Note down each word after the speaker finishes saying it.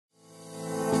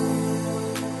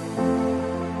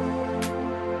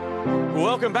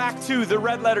Welcome back to the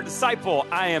Red Letter Disciple.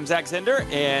 I am Zach Zender,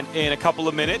 and in a couple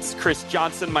of minutes, Chris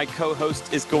Johnson, my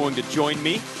co-host, is going to join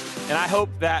me. And I hope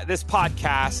that this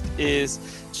podcast is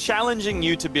challenging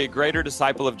you to be a greater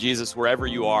disciple of Jesus wherever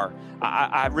you are.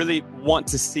 I really want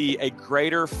to see a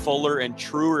greater, fuller, and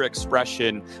truer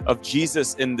expression of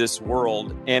Jesus in this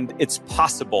world, and it's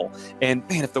possible. And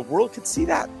man, if the world could see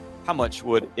that, how much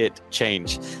would it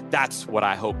change? That's what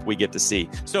I hope we get to see.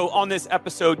 So on this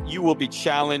episode, you will be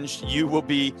challenged, you will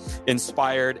be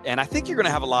inspired, and I think you're going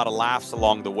to have a lot of laughs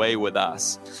along the way with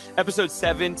us. Episode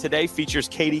 7 today features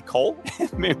Kadi Cole.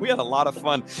 Man, we had a lot of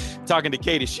fun talking to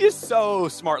Kadi. She is so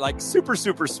smart, like super,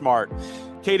 super smart.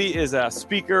 Kadi is a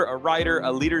speaker, a writer,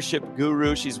 a leadership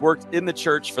guru. She's worked in the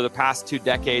church for the past 2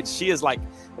 decades. She is like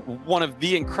one of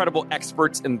the incredible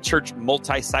experts in the church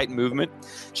multi-site movement.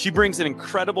 She brings an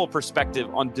incredible perspective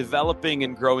on developing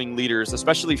and growing leaders,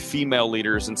 especially female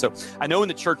leaders. And so I know in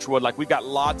the church world, like we've got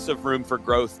lots of room for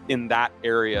growth in that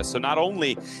area. So not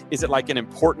only is it like an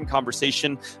important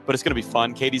conversation, but it's going to be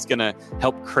fun. Kadi's going to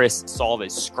help Chris solve a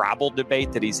Scrabble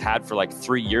debate that he's had for like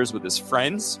 3 years with his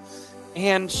friends.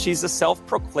 And she's a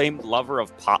self-proclaimed lover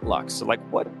of potlucks. So like,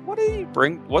 what do you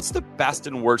bring? What's the best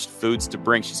and worst foods to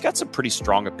bring? She's got some pretty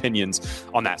strong opinions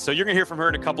on that. So you're going to hear from her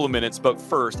in a couple of minutes. But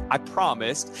first, I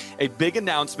promised a big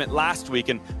announcement last week.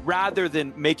 And rather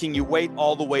than making you wait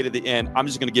all the way to the end, I'm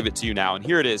just going to give it to you now. And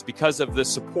here it is, because of the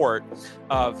support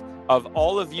of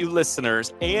all of you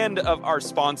listeners and of our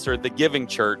sponsor, The Giving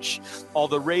Church, all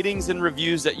the ratings and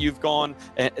reviews that you've gone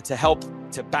to help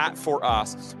to bat for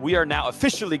us, we are now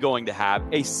officially going to have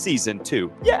a season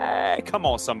 2. Yay! Come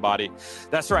on, somebody.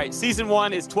 That's right. Season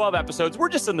 1 is 12 episodes. We're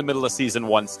just in the middle of season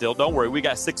 1 still. Don't worry. We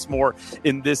got 6 more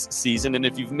in this season. And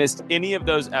if you've missed any of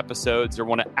those episodes or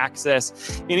want to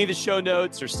access any of the show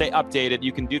notes or stay updated,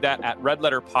 you can do that at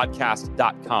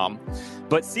redletterpodcast.com.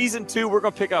 But season 2, we're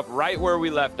going to pick up right where we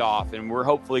left off, and we're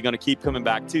hopefully going to keep coming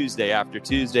back Tuesday after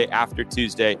Tuesday after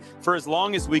Tuesday for as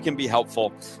long as we can be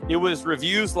helpful. It was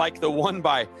reviews like the one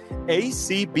by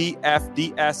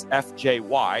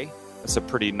ACBFDSFJY. That's a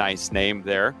pretty nice name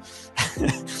there.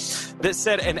 That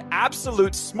said, an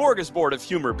absolute smorgasbord of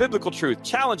humor, biblical truth,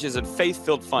 challenges, and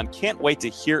faith-filled fun. Can't wait to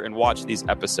hear and watch these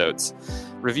episodes.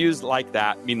 Reviews like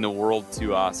that mean the world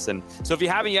to us. And so if you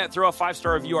haven't yet, throw a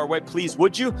 5-star review our way, please,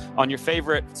 would you, on your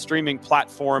favorite streaming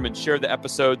platform, and share the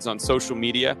episodes on social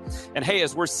media. And hey,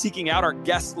 as we're seeking out our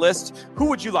guest list, who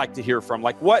would you like to hear from?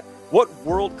 Like what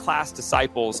world-class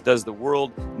disciples does the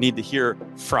world need to hear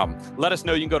from? Let us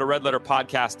know. You can go to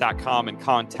redletterpodcast.com and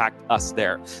contact us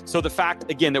there. So the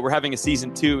fact, again, that we're having a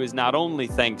season 2 is not only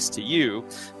thanks to you,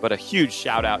 but a huge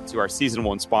shout out to our season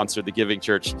 1 sponsor, The Giving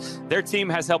Church. Their team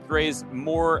has helped raise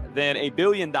more than $1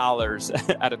 billion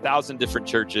at 1,000 different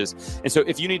churches. And so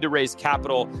if you need to raise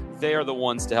capital, they are the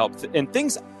ones to help. And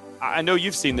things, I know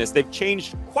you've seen this, they've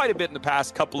changed quite a bit in the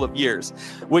past couple of years,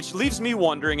 which leaves me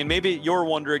wondering, and maybe you're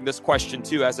wondering this question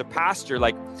too, as a pastor,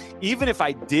 like, even if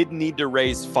I did need to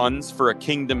raise funds for a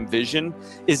kingdom vision,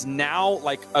 is now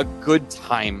like a good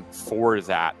time for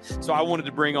that? So I wanted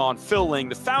to bring on Phil Ling,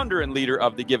 the founder and leader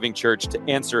of The Giving Church, to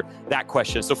answer that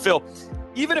question. So Phil,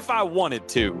 even if I wanted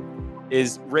to,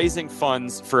 is raising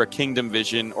funds for a kingdom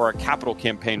vision or a capital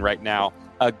campaign right now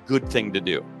a good thing to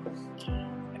do?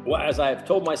 Well, as I have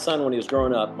told my son when he was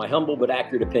growing up, my humble but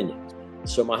accurate opinion.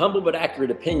 So my humble but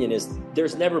accurate opinion is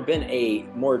there's never been a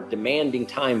more demanding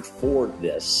time for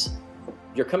this.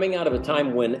 You're coming out of a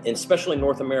time when, especially in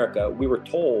North America, we were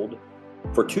told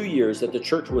for 2 years that the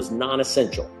church was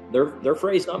non-essential. Their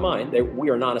phrase, not mine, we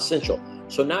are non-essential.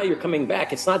 So now you're coming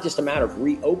back. It's not just a matter of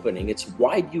reopening. It's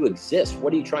why do you exist?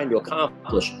 What are you trying to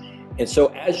accomplish? And so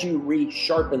as you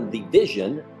resharpen the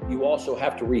vision, you also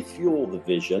have to refuel the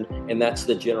vision, and that's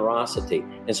the generosity.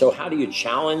 And so how do you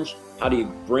challenge? How do you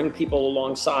bring people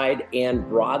alongside and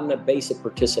broaden the base of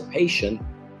participation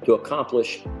to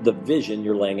accomplish the vision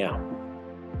you're laying out?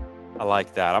 I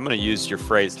like that. I'm going to use your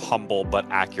phrase humble but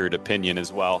accurate opinion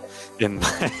as well in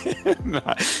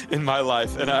my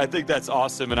life. And I think that's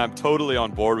awesome. And I'm totally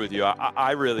on board with you.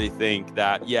 I really think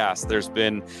that, yes, there's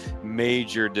been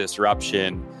major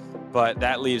disruption, but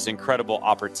that leaves incredible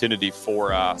opportunity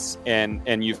for us.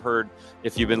 And you've heard,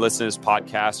 if you've been listening to this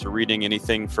podcast or reading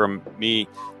anything from me,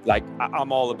 like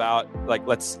I'm all about, like,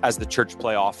 let's, as the church,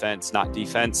 play offense, not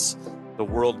defense.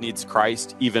 the world needs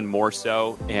Christ even more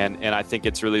so. And I think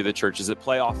it's really the churches that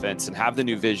play offense and have the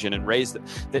new vision and raise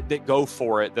that go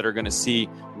for it, that are going to see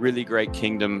really great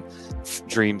kingdom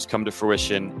dreams come to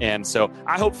fruition. And so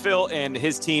I hope Phil and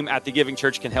his team at the Giving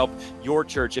Church can help your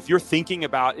church. If you're thinking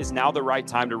about, is now the right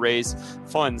time to raise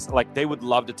funds, like, they would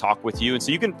love to talk with you. And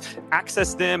so you can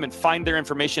access them and find their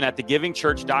information at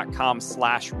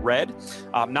thegivingchurch.com/red.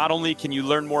 Not only can you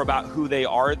learn more about who they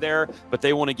are there, but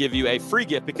they want to give you a free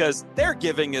gift because they're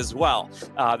giving as well.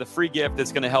 The free gift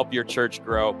that's going to help your church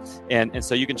grow. And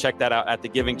so you can check that out at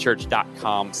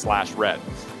thegivingchurch.com/red.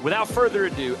 Without further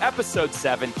ado, episode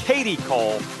 7, Kadi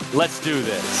Cole, let's do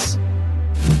this.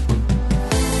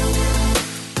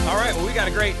 All right, well, we got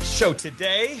a great show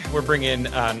today. We're bringing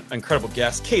an incredible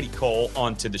guest, Kadi Cole,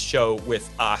 onto the show with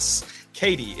us.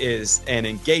 Kadi is an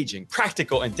engaging,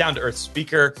 practical, and down-to-earth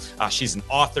speaker. She's an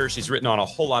author. She's written on a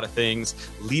whole lot of things: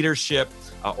 leadership,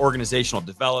 organizational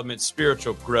development,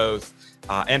 spiritual growth,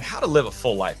 and how to live a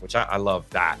full life, which I love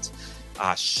that.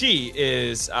 She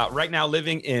is right now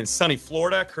living in sunny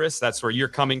Florida. Chris, that's where you're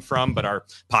coming from, but our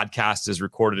podcast is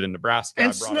recorded in Nebraska.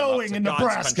 And snowing in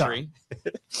Nebraska.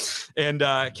 And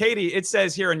Kadi, it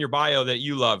says here in your bio that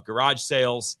you love garage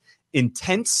sales,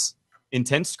 intense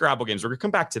Scrabble games. We're going to come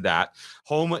back to that.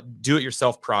 Home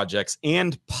do-it-yourself projects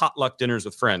and potluck dinners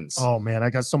with friends. Oh, man,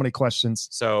 I got so many questions.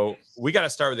 So we got to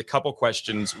start with a couple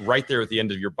questions right there at the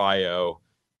end of your bio.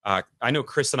 I know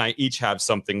Chris and I each have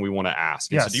something we want to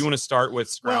ask. Yes. So do you want to start with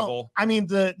Scrabble? Well, I mean,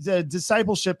 the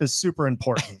discipleship is super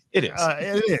important. It is.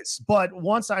 It is. But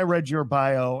once I read your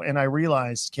bio and I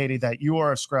realized, Kadi, that you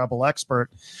are a Scrabble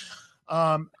expert,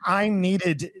 I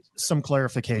needed some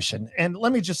clarification. And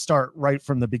let me just start right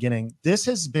from the beginning. This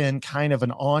has been kind of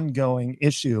an ongoing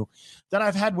issue that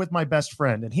I've had with my best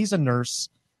friend. And he's a nurse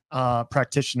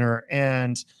practitioner.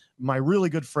 And my really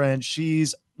good friend,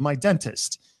 she's my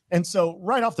dentist. And so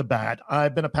right off the bat,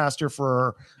 I've been a pastor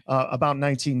for about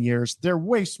 19 years. They're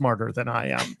way smarter than I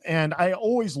am. And I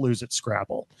always lose at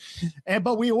Scrabble.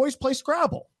 But we always play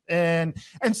Scrabble. And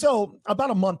so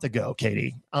about a month ago,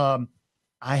 Kadi,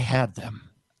 I had them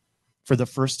for the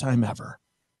first time ever.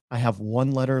 I have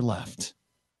one letter left.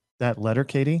 That letter,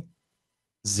 Kadi,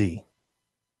 Z.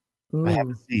 Ooh. I have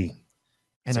a Z.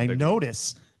 And I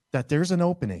notice that there's an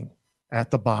opening at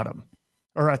the bottom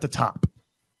or at the top.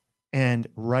 And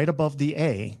right above the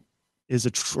A is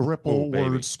a triple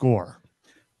word score.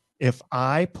 If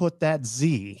I put that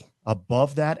Z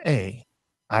above that A,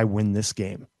 I win this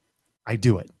game. I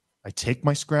do it. I take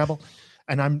my Scrabble,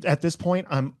 and I'm at this point,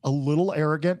 I'm a little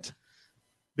arrogant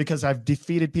because I've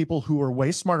defeated people who are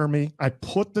way smarter than me. I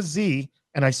put the Z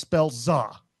and I spell za.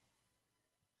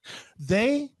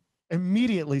 They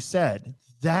immediately said,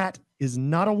 that is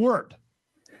not a word.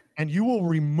 And you will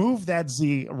remove that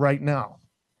Z right now.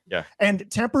 Yeah. And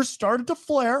tempers started to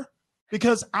flare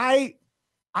because I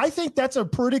think that's a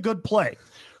pretty good play.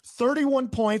 31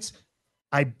 points.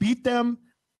 I beat them.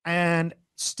 And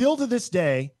still to this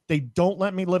day, they don't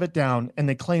let me live it down. And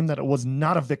they claim that it was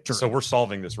not a victory. So we're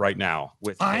solving this right now.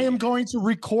 I am going to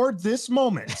record this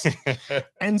moment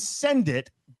and send it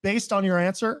based on your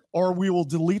answer, or we will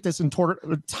delete this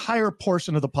entire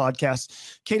portion of the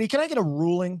podcast. Kadi, can I get a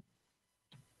ruling?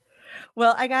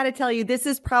 Well, I got to tell you, this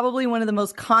is probably one of the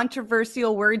most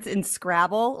controversial words in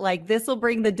Scrabble. Like, this will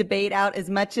bring the debate out as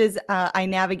much as I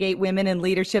navigate women in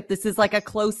leadership. This is like a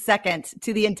close second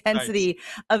to the intensity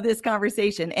of this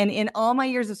conversation. And in all my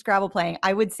years of Scrabble playing,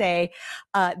 I would say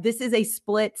this is a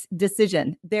split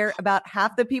decision. There, about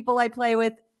half the people I play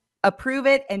with approve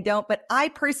it and don't, but I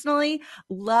personally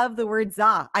love the word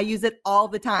za. I use it all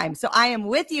the time. So I am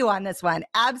with you on this one.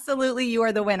 Absolutely, you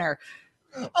are the winner.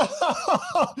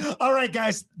 All right,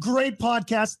 guys. Great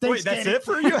podcast. Thanks, Wait, that's Kadi. it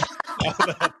for you?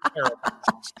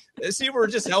 See, we're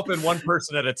just helping one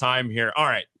person at a time here. All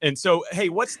right. And so, hey,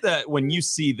 when you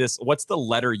see this, what's the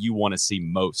letter you want to see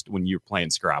most when you're playing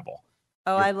Scrabble?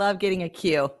 Oh, I love getting a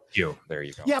Q. Q. There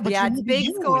you go. Yeah, but it's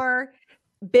big score,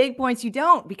 big points. You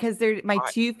don't, because they're my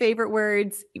two favorite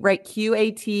words, right?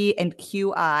 QAT and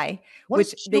QI,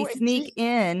 which they sneak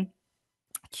in.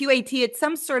 QAT, it's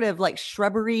some sort of like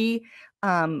shrubbery,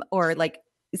 or like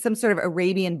some sort of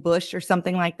Arabian bush or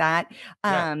something like that.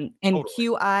 And totally.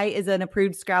 QI is an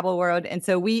approved Scrabble word. And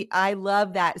so I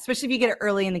love that, especially if you get it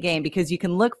early in the game, because you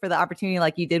can look for the opportunity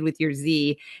like you did with your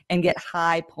Z and get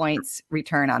high points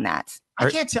return on that.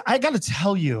 I got to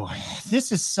tell you,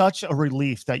 this is such a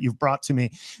relief that you've brought to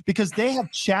me, because they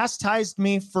have chastised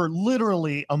me for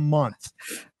literally a month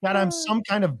that I'm some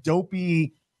kind of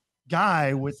dopey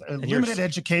guy with a limited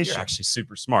education. You're actually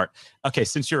super smart. Okay,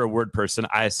 since you're a word person,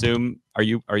 I assume, are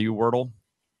you Wordle?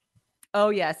 Oh,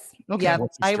 yes. Okay. Yeah.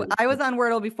 What's your I was on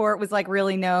Wordle before it was like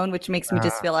really known, which makes me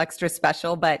just feel extra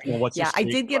special. But Well, what's your yeah, I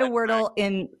streak did get a like? Wordle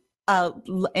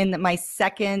in my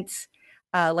second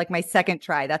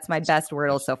try. That's my best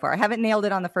Wordle so far. I haven't nailed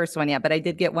it on the first one yet, but I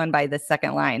did get one by the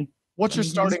second line. What's your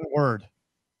starting word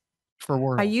for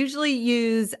Wordle? I usually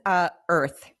use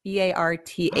Earth,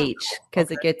 EARTH,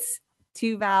 because it gets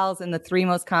 2 vowels and the 3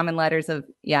 most common letters that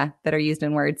are used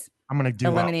in words. I'm going to do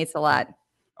Eliminates a lot.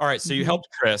 All right, so you helped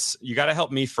Chris. You got to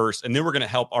help me first, and then we're going to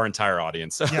help our entire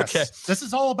audience. Yes. Okay. This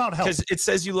is all about help. Because it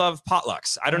says you love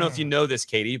potlucks. I don't know if you know this,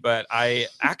 Kadi, but I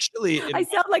actually... I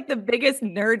sound like the biggest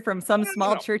nerd from some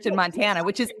small church in Montana,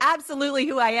 which is absolutely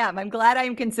who I am. I'm glad I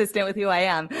am consistent with who I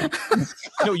am.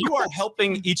 No, you are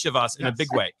helping each of us in a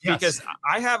big way, because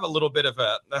I have a little bit of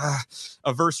a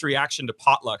averse reaction to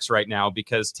potlucks right now,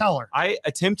 because Tell her. I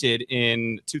attempted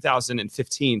in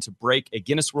 2015 to break a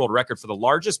Guinness World Record for the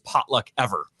largest potluck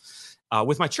ever.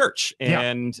 With my church,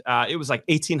 and it was like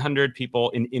 1,800 people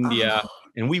in India,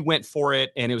 and we went for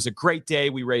it, and it was a great day.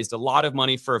 We raised a lot of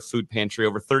money for a food pantry,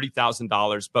 over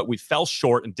 $30,000, but we fell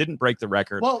short and didn't break the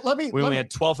record. Well, we only had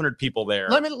 1,200 people there.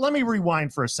 Let me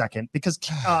rewind for a second, because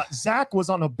Zach was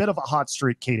on a bit of a hot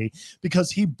streak, Kadi,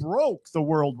 because he broke the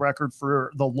world record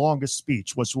for the longest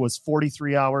speech, which was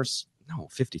 43 hours. No,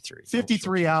 53.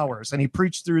 53 hours, and he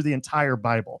preached through the entire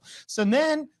Bible. So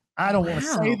then, I don't want to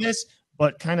say this,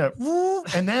 but kind of,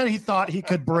 and then he thought he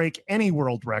could break any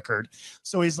world record.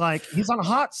 So he's like, he's on a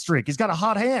hot streak. He's got a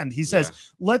hot hand. He says,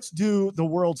 let's do the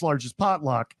world's largest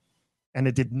potluck. And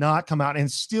it did not come out,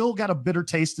 and still got a bitter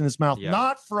taste in his mouth,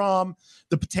 not from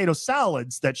the potato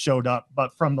salads that showed up,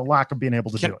 but from the lack of being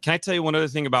able to do it. Can I tell you one other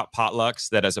thing about potlucks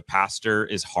that as a pastor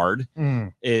is hard?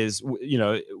 Is,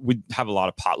 we have a lot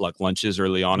of potluck lunches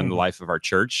early on in the life of our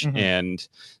church, and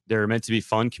they're meant to be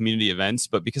fun community events,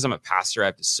 but because I'm a pastor, I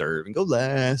have to serve and go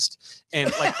last.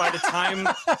 And like by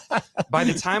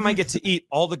the time I get to eat,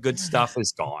 all the good stuff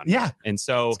is gone. Yeah. And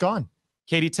so it's gone.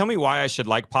 Kadi, tell me why I should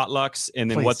like potlucks,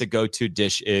 and then what the go-to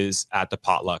dish is at the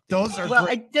potluck. Those are great.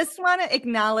 I just want to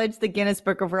acknowledge the Guinness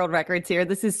Book of World Records here.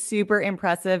 This is super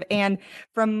impressive. And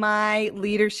from my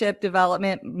leadership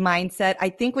development mindset, I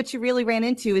think what you really ran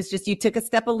into is just you took a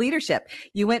step of leadership.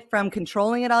 You went from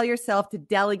controlling it all yourself to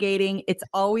delegating. It's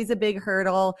always a big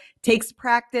hurdle. Takes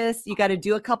practice. You got to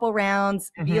do a couple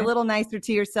rounds, be a little nicer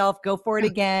to yourself, go for it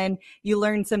again. You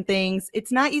learn some things.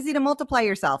 It's not easy to multiply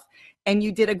yourself. And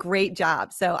you did a great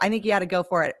job. So I think you got to go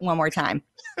for it one more time.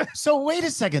 So wait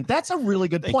a second. That's a really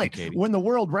good point. When the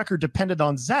world record depended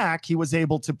on Zach, he was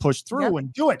able to push through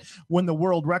and do it. When the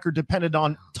world record depended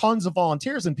on tons of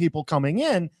volunteers and people coming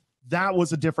in, that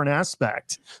was a different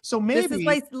aspect. So maybe this is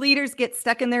why leaders get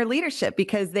stuck in their leadership,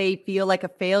 because they feel like a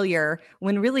failure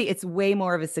when really it's way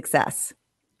more of a success.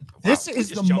 This is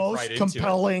the most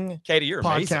compelling Kadi, you're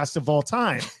podcast amazing. of all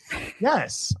time.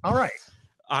 Yes. All right.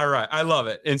 All right. I love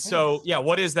it. And so,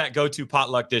 what is that go-to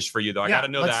potluck dish for you, though? I got to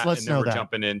know that. And then we're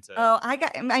jumping into.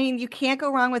 You can't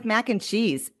go wrong with mac and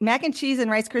cheese. Mac and cheese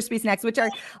and Rice Krispie snacks, which are,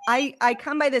 I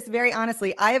come by this very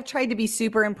honestly. I have tried to be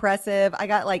super impressive. I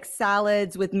got like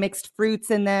salads with mixed fruits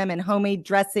in them and homemade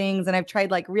dressings. And I've tried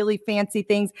like really fancy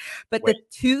things. But the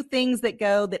two things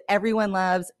that everyone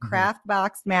loves, Kraft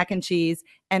boxed mac and cheese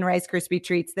and Rice Krispie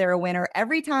treats. They're a winner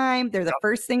every time. They're the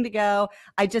first thing to go.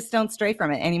 I just don't stray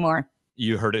from it anymore.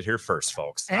 You heard it here first,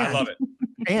 folks. I love it.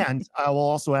 And I will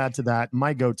also add to that,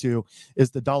 my go-to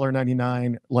is the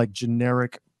 $1.99 like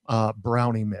generic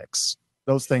brownie mix.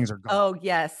 Those things are gone. Oh,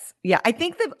 yes. Yeah. I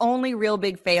think the only real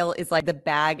big fail is like the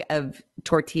bag of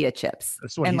tortilla chips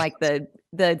and like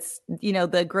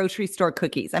the grocery store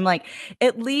cookies. I'm like,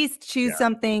 at least choose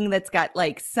something that's got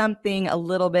like something a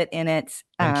little bit in it.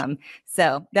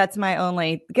 So that's my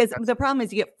only, because the problem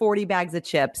is you get 40 bags of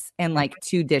chips and like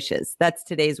 2 dishes. That's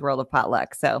today's world of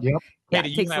potluck. So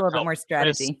it takes a little bit more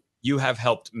strategy. You have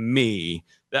helped me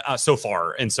so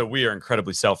far, and so we are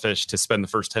incredibly selfish to spend the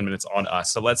first 10 minutes on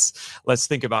us. So let's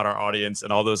think about our audience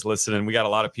and all those listening. We got a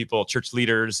lot of people, church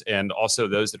leaders, and also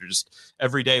those that are just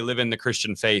every day living the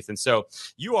Christian faith. And so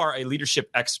you are a leadership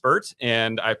expert,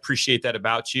 and I appreciate that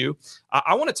about you.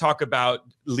 I want to talk about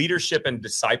leadership and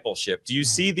discipleship. Do you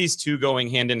see these two going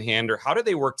hand in hand, or how do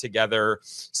they work together,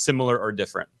 similar or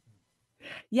different?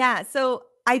 Yeah. So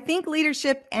I think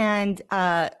leadership and,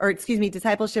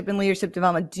 discipleship and leadership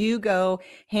development do go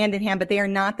hand in hand, but they are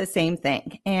not the same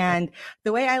thing. And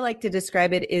the way I like to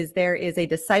describe it is there is a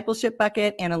discipleship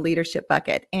bucket and a leadership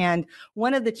bucket. And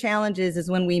one of the challenges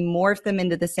is when we morph them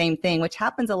into the same thing, which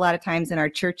happens a lot of times in our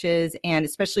churches. And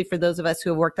especially for those of us who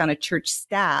have worked on a church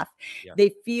staff,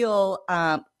 they feel,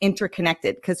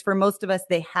 interconnected, because for most of us,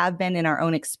 they have been in our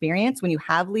own experience when you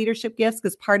have leadership gifts,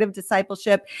 because part of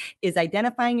discipleship is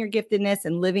identifying your giftedness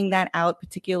and living that out,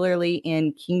 particularly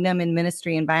in kingdom and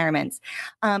ministry environments.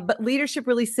 But leadership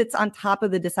really sits on top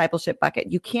of the discipleship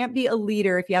bucket. You can't be a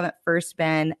leader if you haven't first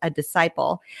been a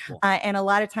disciple. And a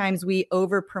lot of times we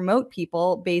over promote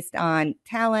people based on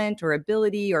talent or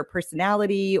ability or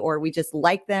personality, or we just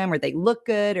like them, or they look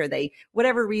good, or they,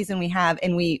 whatever reason we have,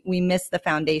 and we miss the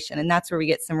foundation. And that's where we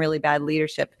get some really bad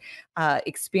leadership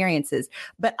experiences.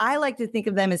 But I like to think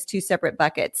of them as two separate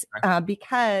buckets,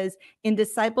 because in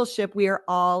discipleship, we are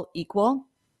all equal.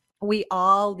 We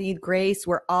all need grace.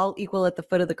 We're all equal at the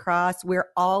foot of the cross. We're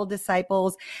all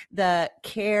disciples. The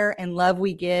care and love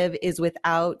we give is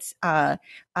without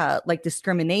like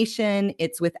discrimination.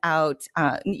 It's without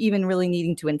even really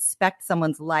needing to inspect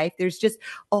someone's life. There's just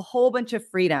a whole bunch of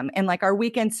freedom. And like our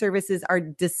weekend services are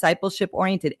discipleship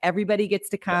oriented. Everybody gets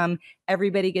to come.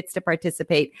 Everybody gets to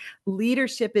participate.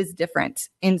 Leadership is different.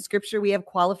 In scripture, we have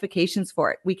qualifications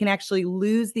for it. We can actually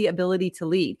lose the ability to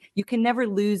lead. You can never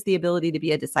lose the ability to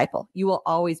be a disciple. You will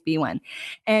always be one.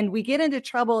 And we get into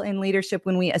trouble in leadership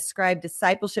when we ascribe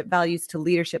discipleship values to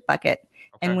leadership bucket.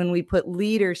 And when we put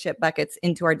leadership buckets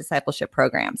into our discipleship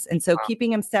programs. And so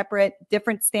keeping them separate,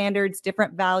 different standards,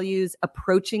 different values,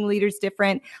 approaching leaders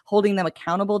different, holding them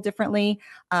accountable differently,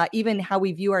 even how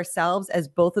we view ourselves as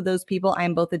both of those people. I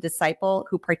am both a disciple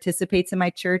who participates in my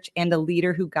church and a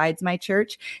leader who guides my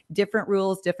church. Different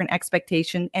rules, different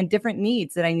expectations, and different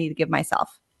needs that I need to give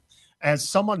myself. As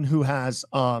someone who has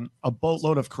a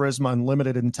boatload of charisma and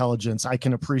limited intelligence, I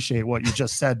can appreciate what you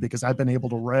just said, because I've been able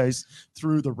to rise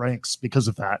through the ranks because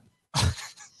of that.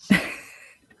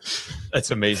 That's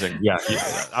amazing. Yeah.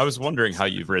 I was wondering how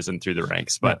you've risen through the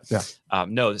ranks, but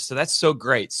no, so that's so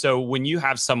great. So when you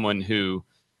have someone who,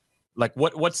 like,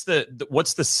 what's the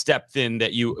step then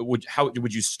that how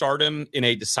would you start them in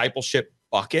a discipleship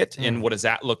bucket, and what does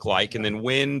that look like? And then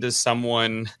when does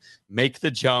someone make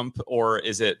the jump, or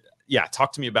is it,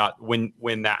 talk to me about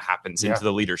when that happens into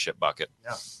the leadership bucket.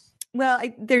 Well,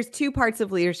 there's two parts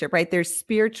of leadership, right? There's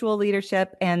spiritual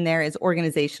leadership and there is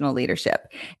organizational leadership.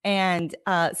 And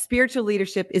spiritual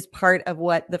leadership is part of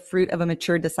what the fruit of a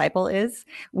mature disciple is.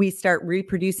 We start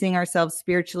reproducing ourselves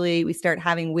spiritually. We start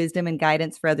having wisdom and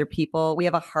guidance for other people. We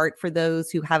have a heart for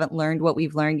those who haven't learned what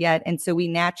we've learned yet. And so we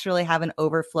naturally have an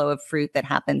overflow of fruit that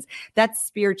happens. That's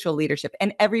spiritual leadership.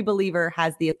 And every believer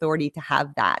has the authority to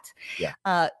have that.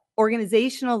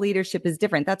 Organizational leadership is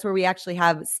different. That's where we actually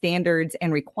have standards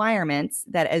and requirements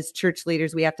that as church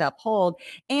leaders we have to uphold.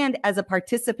 And as a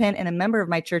participant and a member of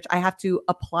my church, I have to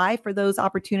apply for those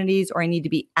opportunities, or I need to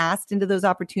be asked into those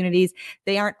opportunities.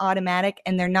 They aren't automatic,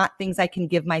 and they're not things I can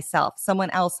give myself. Someone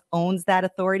else owns that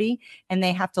authority, and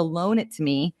they have to loan it to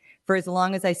me for as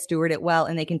long as I steward it well,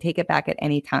 and they can take it back at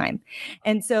any time.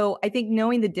 And so I think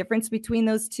knowing the difference between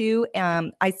those two,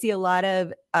 I see a lot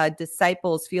of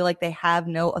disciples feel like they have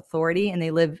no authority, and they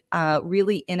live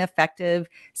really ineffective,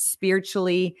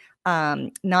 spiritually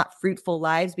not fruitful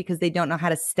lives, because they don't know how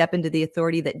to step into the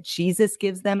authority that Jesus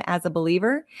gives them as a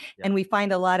believer. And we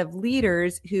find a lot of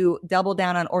leaders who double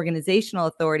down on organizational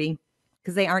authority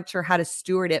because they aren't sure how to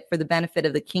steward it for the benefit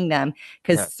of the kingdom,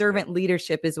 because servant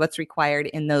leadership is what's required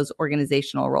in those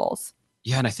organizational roles.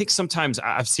 Yeah. And I think sometimes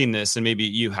I've seen this, and maybe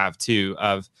you have too,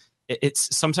 of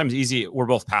it's sometimes easy. We're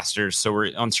both pastors, so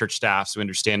we're on church staff, so we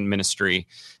understand ministry.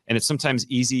 And it's sometimes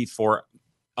easy for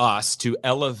us to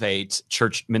elevate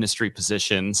church ministry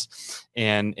positions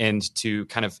and to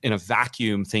kind of in a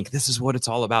vacuum think this is what it's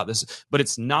all about, but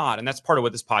it's not. And that's part of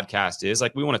what this podcast is.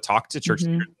 Like, we want to talk to church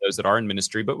leaders, those that are in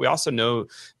ministry, but we also know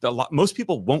that most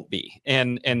people won't be.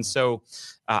 And so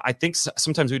I think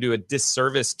sometimes we do a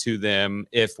disservice to them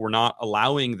if we're not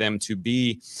allowing them to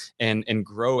be and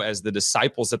grow as the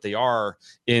disciples that they are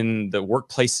in the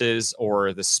workplaces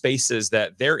or the spaces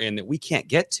that they're in that we can't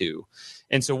get to.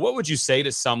 And so what would you say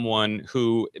to someone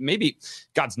who maybe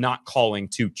God's not calling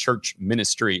to church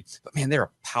ministry, but man, they're a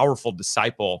powerful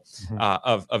disciple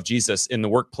of Jesus in the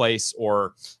workplace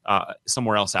or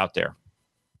somewhere else out there?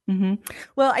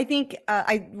 Well, I think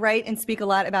I write and speak a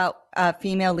lot about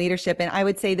female leadership. And I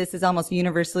would say this is almost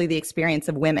universally the experience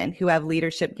of women who have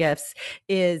leadership gifts,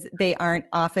 is they aren't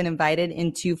often invited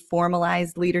into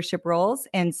formalized leadership roles.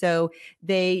 And so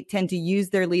they tend to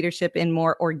use their leadership in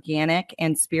more organic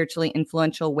and spiritually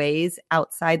influential ways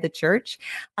outside the church.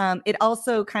 It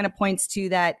also kind of points to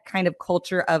that kind of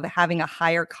culture of having a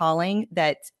higher calling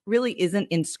that really isn't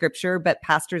in scripture, but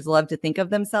pastors love to think of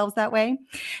themselves that way.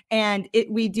 And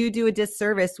we do a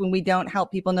disservice when we don't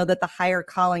help people know that the higher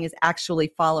calling is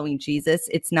actually following Jesus.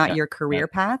 It's not your career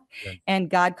path. Yeah. And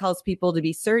God calls people to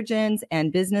be surgeons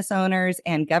and business owners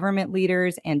and government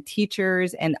leaders and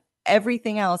teachers and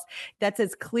everything else. That's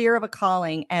as clear of a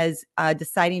calling as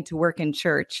deciding to work in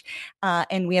church.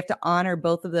 And we have to honor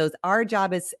both of those. Our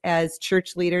job as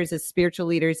church leaders, as spiritual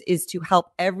leaders, is to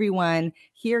help everyone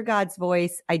hear God's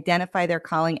voice, identify their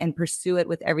calling, and pursue it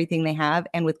with everything they have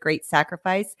and with great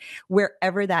sacrifice,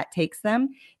 wherever that takes them.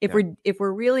 If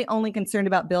we're really only concerned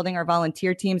about building our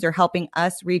volunteer teams or helping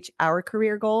us reach our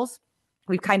career goals,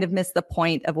 we've kind of missed the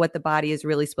point of what the body is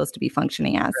really supposed to be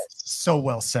functioning as. So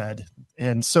well said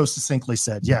and so succinctly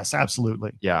said. Yes,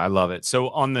 absolutely. Yeah, I love it. So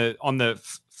on the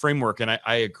framework, and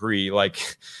I agree,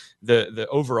 like the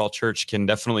overall church can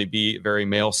definitely be very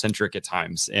male centric at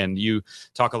times. And you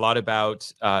talk a lot about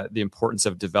the importance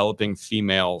of developing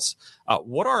females.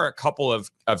 What are a couple of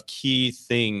key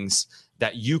things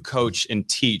that you coach and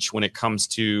teach when it comes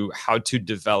to how to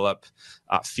develop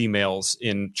females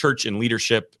in church and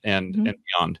leadership and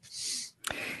beyond?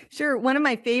 Sure. One of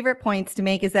my favorite points to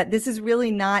make is that this is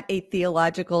really not a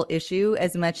theological issue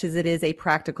as much as it is a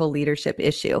practical leadership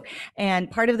issue.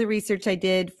 And part of the research I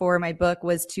did for my book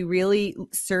was to really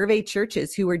survey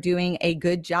churches who were doing a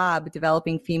good job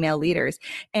developing female leaders.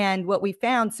 And what we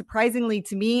found, surprisingly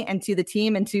to me and to the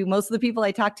team and to most of the people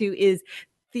I talked to, is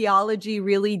theology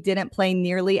really didn't play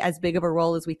nearly as big of a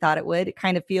role as we thought it would. It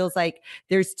kind of feels like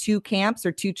there's two camps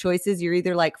or two choices. You're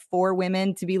either like for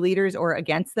women to be leaders or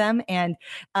against them. And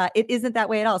it isn't that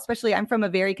way at all. Especially I'm from a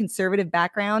very conservative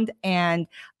background, and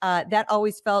that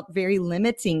always felt very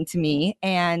limiting to me.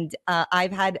 And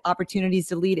I've had opportunities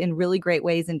to lead in really great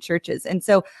ways in churches. And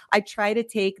so I try to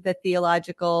take the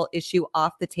theological issue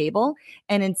off the table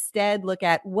and instead look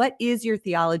at what is your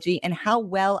theology and how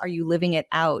well are you living it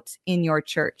out in your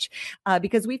church?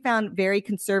 Because we found very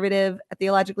conservative,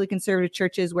 theologically conservative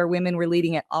churches where women were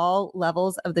leading at all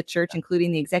levels of the church,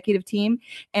 including the executive team.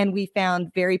 And we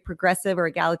found very progressive or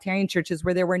egalitarian churches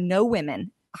where there were no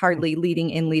women hardly leading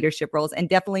in leadership roles, and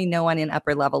definitely no one in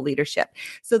upper level leadership.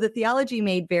 So the theology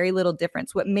made very little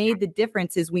difference. What made the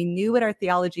difference is we knew what our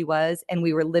theology was and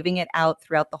we were living it out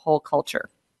throughout the whole culture.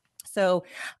 So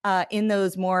in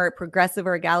those more progressive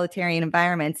or egalitarian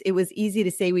environments, it was easy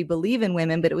to say we believe in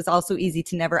women, but it was also easy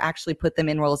to never actually put them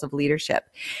in roles of leadership.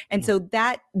 And so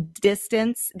that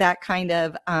distance, that kind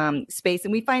of space,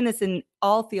 and we find this in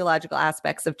all theological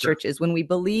aspects of churches, when we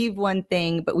believe one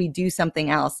thing, but we do something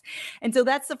else. And so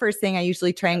that's the first thing I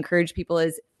usually try and encourage people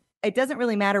is, it doesn't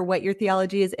really matter what your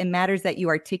theology is. It matters that you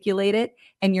articulate it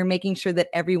and you're making sure that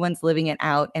everyone's living it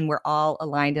out and we're all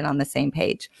aligned and on the same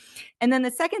page. And then the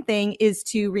second thing is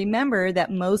to remember that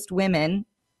most women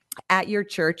at your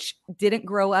church didn't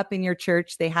grow up in your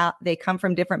church. They come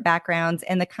from different backgrounds,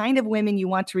 and the kind of women you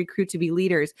want to recruit to be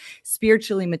leaders,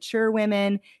 spiritually mature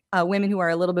women, women who are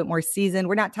a little bit more seasoned.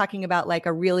 We're not talking about like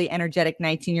a really energetic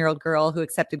 19-year-old girl who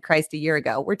accepted Christ a year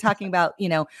ago. We're talking about,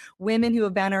 women who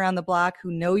have been around the block,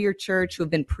 who know your church, who have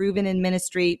been proven in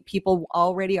ministry. People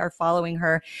already are following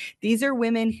her. These are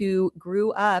women who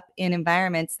grew up in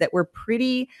environments that were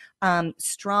pretty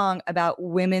strong about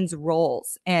women's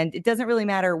roles. And it doesn't really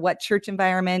matter what church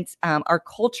environment, our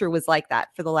culture was like that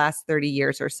for the last 30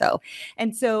 years or so.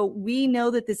 And so we know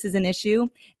that this is an issue,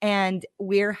 and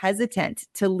we're hesitant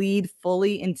to lead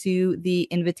fully into the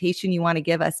invitation you want to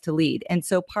give us to lead. And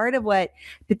so part of what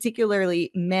particularly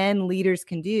men leaders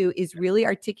can do is really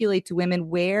articulate to women,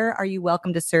 where are you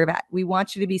welcome to serve at? We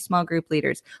want you to be small group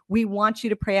leaders. We want you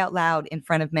to pray out loud in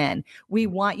front of men. We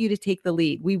want you to take the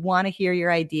lead. We want to hear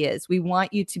your ideas. We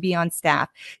want you to be on staff.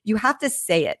 You have to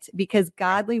say it, because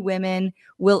godly women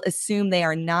will assume they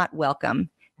are not welcome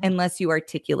unless you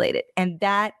articulate it. And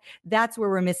that's where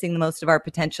we're missing the most of our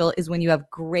potential, is when you have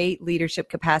great leadership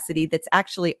capacity that's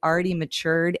actually already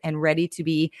matured and ready to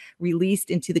be released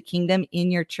into the kingdom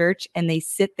in your church, and they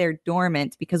sit there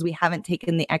dormant because we haven't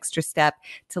taken the extra step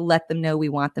to let them know we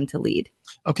want them to lead.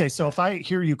 Okay, so if I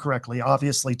hear you correctly,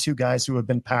 obviously two guys who have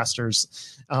been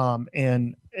pastors,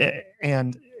 and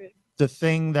the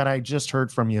thing that I just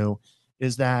heard from you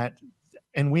is that,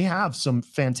 and we have some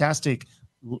fantastic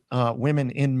women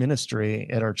in ministry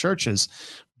at our churches,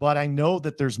 but I know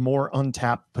that there's more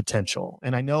untapped potential.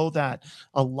 And I know that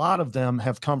a lot of them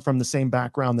have come from the same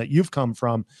background that you've come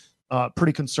from,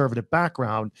 pretty conservative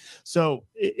background. So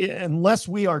unless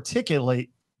we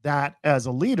articulate that as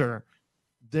a leader,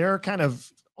 they're kind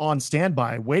of on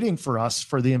standby waiting for us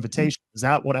for the invitation. Is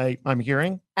that what I'm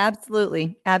hearing?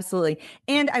 Absolutely. Absolutely.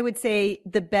 And I would say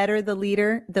the better the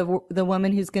leader, the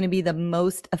woman who's going to be the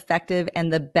most effective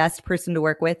and the best person to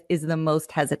work with is the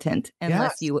most hesitant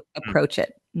unless you approach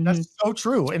it. That's so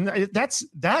true. And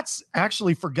that's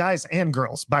actually for guys and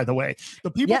girls, by the way.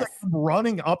 The people that come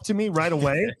running up to me right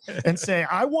away and say,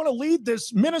 I want to lead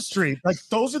this ministry. Like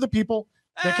those are the people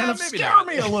that kind of scare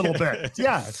me a little bit.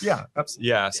 Yeah, absolutely.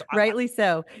 Yes. Rightly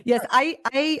so. Yes,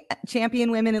 I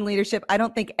champion women in leadership. I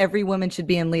don't think every woman should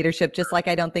be in leadership, just like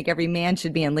I don't think every man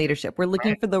should be in leadership. We're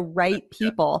looking for the right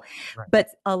people. Right. But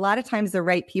a lot of times the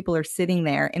right people are sitting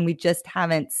there and we just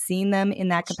haven't seen them in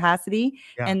that capacity,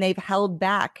 and they've held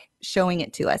back showing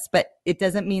it to us. But it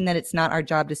doesn't mean that it's not our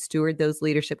job to steward those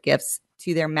leadership gifts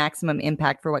to their maximum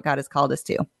impact for what God has called us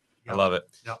to. I love it.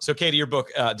 So, Kadi, your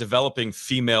book, Developing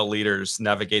Female Leaders,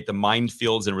 Navigate the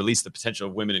Minefields and Release the Potential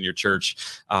of Women in Your Church,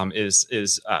 is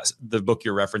the book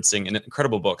you're referencing, an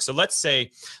incredible book. So let's say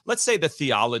the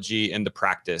theology and the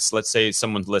practice, let's say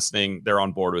someone's listening, they're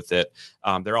on board with it.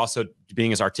 They're also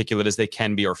being as articulate as they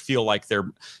can be or feel like they're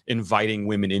inviting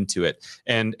women into it.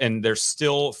 And they're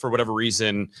still, for whatever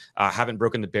reason, haven't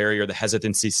broken the barrier. The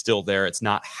hesitancy's still there. It's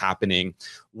not happening.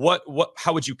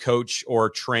 How would you coach or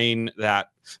train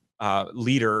that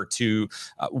leader to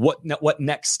what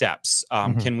next steps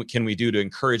can we do to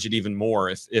encourage it even more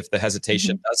if the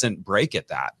hesitation doesn't break at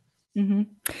that?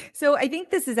 So I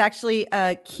think this is actually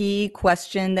a key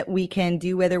question that we can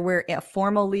do, whether we're a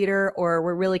formal leader or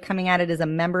we're really coming at it as a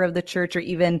member of the church, or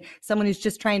even someone who's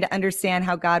just trying to understand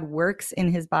how God works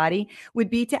in his body, would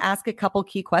be to ask a couple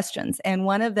key questions. And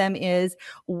one of them is,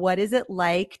 what is it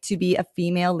like to be a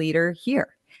female leader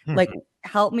here? Like,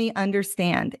 help me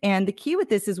understand. And the key with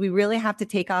this is we really have to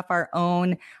take off our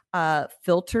own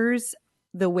filters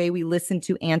the way we listen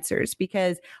to answers,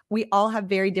 because we all have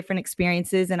very different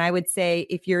experiences. And I would say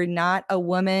if you're not a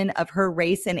woman of her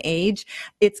race and age,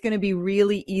 it's going to be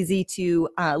really easy to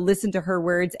listen to her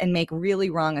words and make really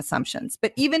wrong assumptions.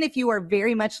 But even if you are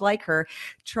very much like her,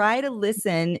 try to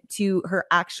listen to her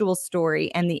actual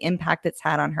story and the impact it's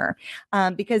had on her,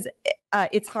 because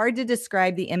it's hard to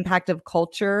describe the impact of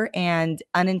culture and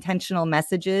unintentional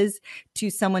messages to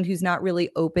someone who's not really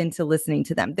open to listening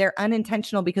to them. They're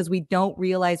unintentional because we don't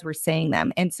realize we're saying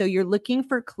them. And so you're looking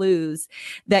for clues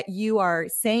that you are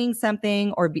saying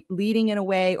something or leading in a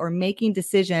way or making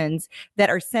decisions that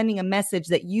are sending a message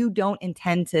that you don't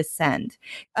intend to send.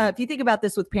 If you think about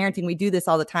this with parenting, we do this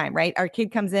all the time, right? Our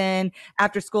kid comes in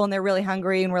after school and they're really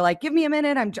hungry and we're like, give me a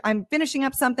minute. I'm finishing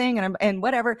up something and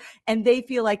whatever. And they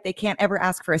feel like they can't ever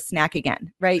ask for a snack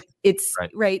again, right? It's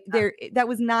right there. That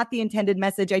was not the intended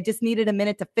message. I just needed a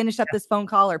minute to finish up this phone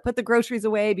call or put the groceries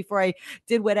away before I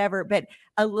did whatever. But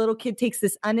a little kid takes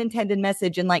this unintended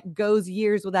message and like goes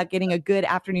years without getting a good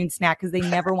afternoon snack because they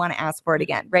never want to ask for it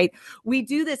again, right? We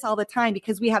do this all the time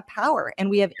because we have power and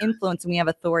we have influence and we have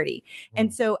authority.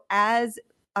 And so as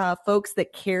folks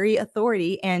that carry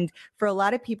authority. And for a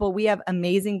lot of people, we have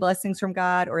amazing blessings from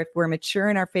God, or if we're mature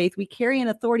in our faith, we carry an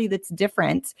authority that's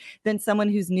different than someone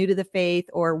who's new to the faith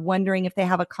or wondering if they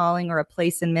have a calling or a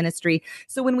place in ministry.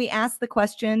 So when we ask the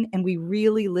question and we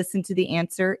really listen to the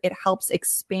answer, it helps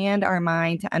expand our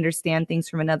mind to understand things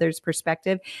from another's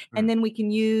perspective. And then we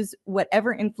can use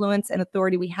whatever influence and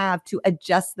authority we have to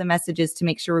adjust the messages to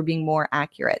make sure we're being more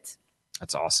accurate.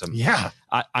 That's awesome. Yeah.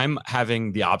 I'm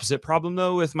having the opposite problem,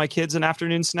 though, with my kids and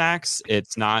afternoon snacks.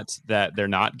 It's not that they're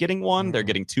not getting one. They're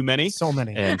getting too many. So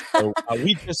many. And so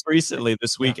we just recently,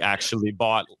 this week, actually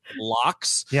bought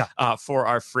locks for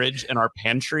our fridge and our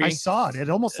pantry. I saw it. It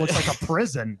almost looks like a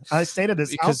prison. I stayed at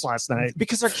his house last night.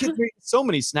 Because our kids are eating so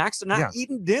many snacks. They're not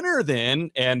eating dinner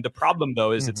then. And the problem,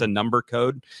 though, is it's a number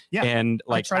code. Yeah. And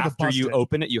like after you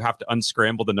open it, you have to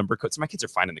unscramble the number code. So my kids are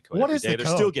finding the code every day. They're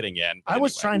still getting in. I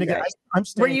was trying to get...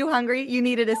 Were you hungry? You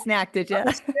needed a snack, did you?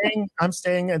 I'm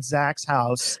staying at Zach's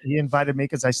house. He invited me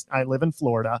because I live in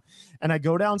Florida. And I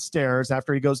go downstairs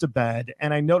after he goes to bed.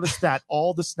 And I noticed that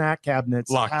all the snack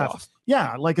cabinets locked off.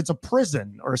 Yeah, like it's a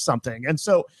prison or something. And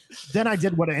so then I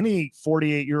did what any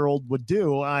 48-year-old would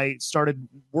do. I started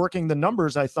working the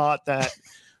numbers I thought that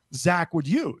Zach would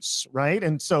use, right?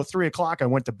 And so 3:00, I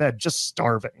went to bed just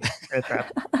starving at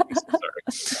that point.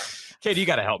 Kadi, you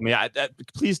got to help me.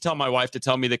 Please tell my wife to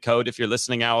tell me the code if you're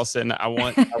listening, Allison. I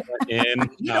want in.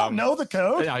 You don't know the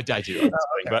code? I do.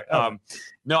 But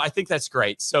no, I think that's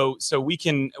great. So we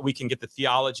can get the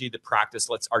theology, the practice.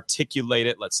 Let's articulate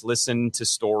it. Let's listen to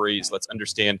stories. Let's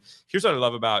understand. Here's what I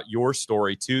love about your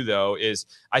story too, though, is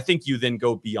I think you then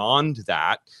go beyond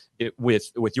that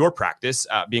with your practice,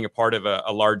 being a part of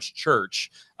a large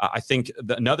church, I think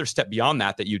another step beyond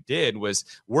that you did was,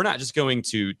 we're not just going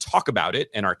to talk about it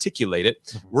and articulate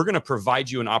it. We're going to provide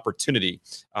you an opportunity.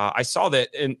 I saw that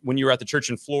when you were at the church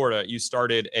in Florida, you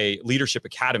started a leadership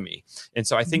academy. And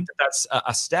so I think that's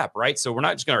a step, right? So we're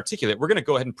not just going to articulate, we're going to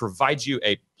go ahead and provide you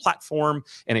a platform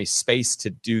and a space to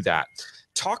do that.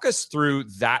 Talk us through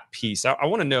that piece. I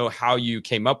want to know how you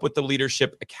came up with the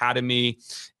Leadership Academy,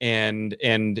 and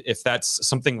if that's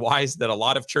something wise that a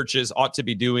lot of churches ought to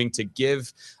be doing to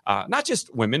give not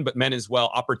just women, but men as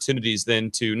well, opportunities then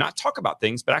to not talk about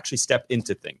things, but actually step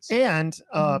into things. And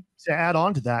to add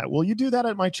on to that, will you do that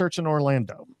at my church in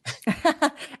Orlando?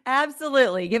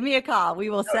 Absolutely. Give me a call. We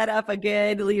will set up a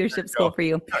good leadership school for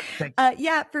you.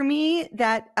 Yeah, for me,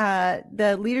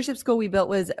 the leadership school we built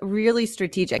was really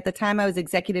strategic. At the time, I was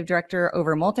executive director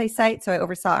over multi-site, so I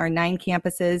oversaw our 9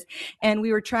 campuses, and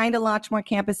we were trying to launch more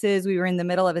campuses. We were in the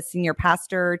middle of a senior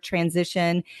pastor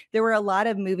transition. There were a lot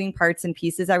of moving parts and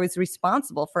pieces. I was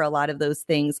responsible for a lot of those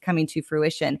things coming to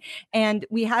fruition, and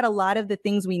we had a lot of the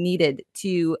things we needed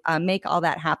to make all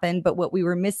that happen, but what we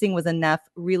were missing was enough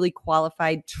really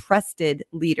qualified, trusted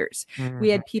leaders. We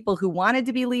had people who wanted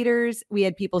to be leaders. We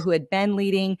had people who had been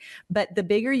leading, but the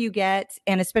bigger you get,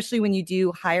 and especially when you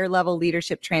do higher level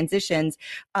leadership transitions,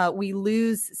 we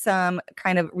lose some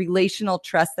kind of relational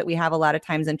trust that we have a lot of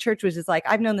times in church, which is like,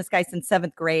 I've known this guy since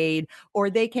 7th grade, or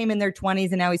they came in their 20s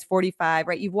and now he's 45,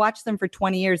 right? You've watched them for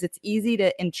 20 years. It's easy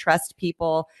to entrust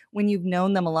people when you've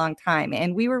known them a long time.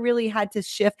 And we really had to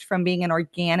shift from being an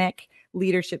organic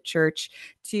leadership church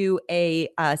to a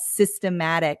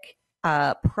systematic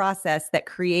process that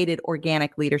created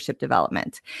organic leadership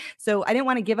development. So I didn't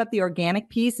want to give up the organic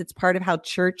piece. It's part of how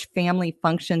church family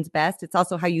functions best. It's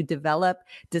also how you develop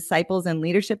disciples and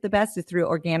leadership the best, is through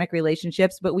organic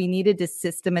relationships. But we needed to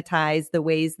systematize the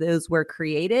ways those were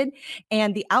created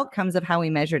and the outcomes of how we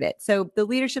measured it. So the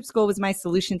leadership school was my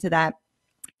solution to that.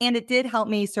 And it did help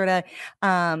me sort of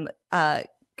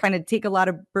kind of take a lot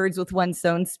of birds with one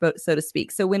stone, so to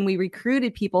speak. So when we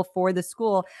recruited people for the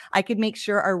school, I could make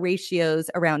sure our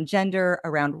ratios around gender,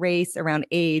 around race, around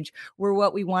age were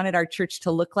what we wanted our church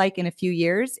to look like in a few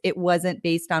years. It wasn't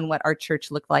based on what our church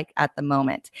looked like at the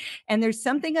moment. And there's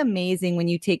something amazing when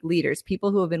you take leaders, people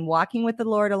who have been walking with the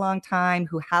Lord a long time,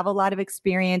 who have a lot of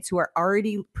experience, who are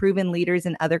already proven leaders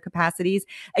in other capacities.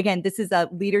 Again, this is a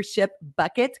leadership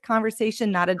bucket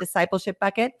conversation, not a discipleship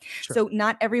bucket. Sure. So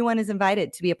not everyone is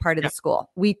invited to be a part of the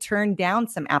school. We turned down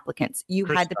some applicants. You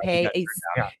had to pay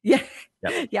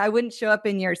I wouldn't show up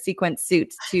in your sequin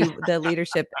suit to the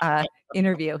leadership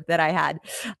interview that I had.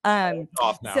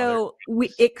 So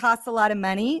it costs a lot of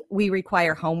money. We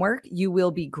require homework. You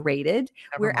will be graded.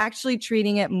 We're actually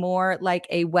treating it more like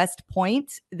a West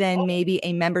Point than maybe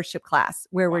a membership class,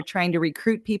 where we're trying to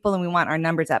recruit people and we want our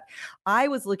numbers up. I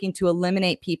was looking to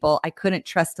eliminate people I couldn't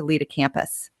trust to lead a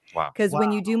campus. Because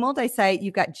when you do multi-site,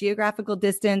 you've got geographical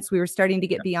distance. We were starting to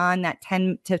get beyond that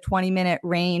 10 to 20 minute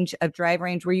range of drive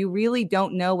range where you really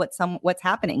don't know what's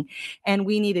happening. And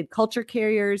we needed culture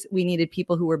carriers. We needed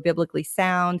people who were biblically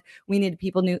sound. We needed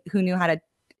people who knew how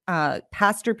to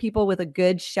pastor people with a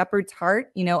good shepherd's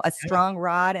heart, a strong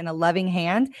rod and a loving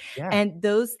hand. And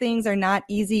those things are not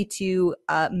easy to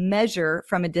measure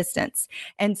from a distance.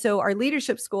 And so our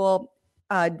leadership school,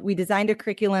 we designed a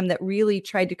curriculum that really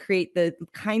tried to create the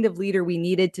kind of leader we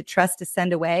needed to trust to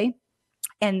send away.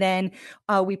 And then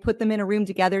we put them in a room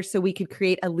together so we could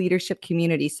create a leadership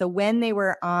community. So when they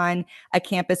were on a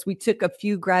campus, we took a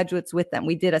few graduates with them.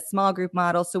 We did a small group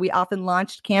model. So we often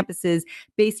launched campuses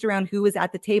based around who was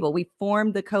at the table. We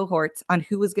formed the cohorts on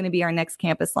who was going to be our next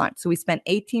campus launch. So we spent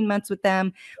 18 months with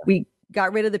them. We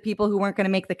got rid of the people who weren't going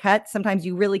to make the cut. Sometimes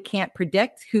you really can't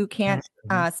predict who can't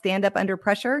stand up under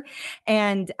pressure.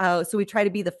 And so we try to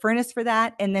be the furnace for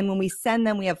that. And then when we send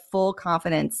them, we have full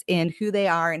confidence in who they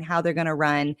are and how they're going to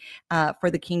run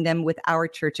for the kingdom with our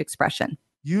church expression.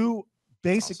 You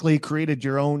basically created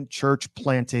your own church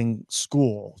planting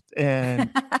school, and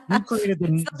you created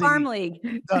the farm league,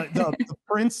 the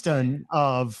Princeton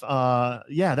of,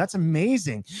 that's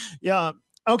amazing. Yeah.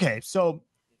 Okay. So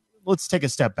let's take a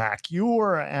step back.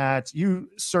 You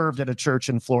served at a church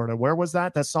in Florida. Where was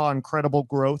that saw incredible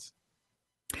growth?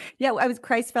 Yeah, I was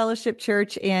Christ Fellowship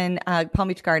Church in Palm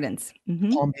Beach Gardens.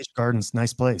 Palm Beach Gardens,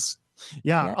 nice place.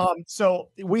 Yeah. So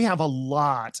we have a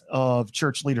lot of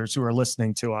church leaders who are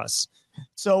listening to us.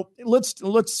 So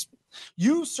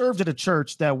you served at a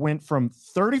church that went from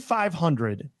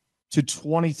 3,500 to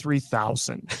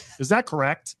 23,000. Is that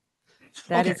correct?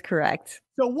 That is correct.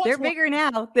 So they're bigger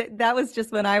now. That was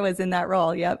just when I was in that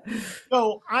role. Yep.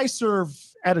 So I serve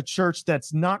at a church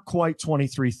that's not quite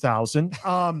 23,000.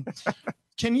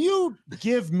 Can you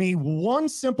give me one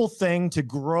simple thing to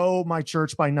grow my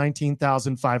church by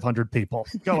 19,500 people?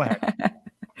 Go ahead.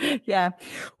 Yeah.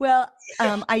 Well,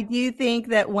 I do think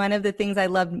that one of the things I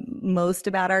love most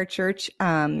about our church,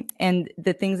 and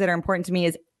the things that are important to me,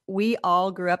 is we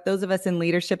all grew up, those of us in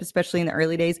leadership, especially in the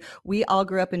early days, we all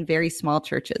grew up in very small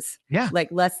churches. Yeah.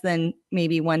 Like less than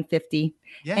maybe 150.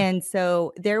 Yeah. And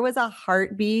so there was a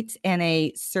heartbeat and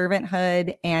a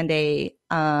servanthood and a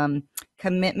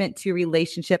commitment to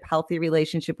relationship, healthy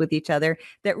relationship with each other,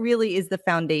 that really is the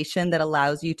foundation that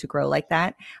allows you to grow like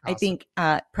that. Awesome. I think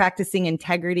practicing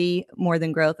integrity more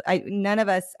than growth. I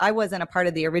wasn't a part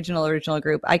of the original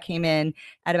group. I came in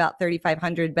at about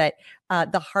 3,500, but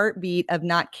the heartbeat of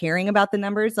not caring about the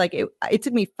numbers, like it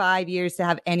took me 5 years to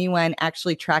have anyone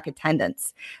actually track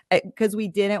attendance, because we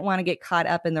didn't want to get caught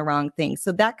up in the wrong thing.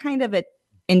 So that kind of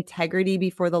integrity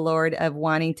before the Lord, of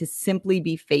wanting to simply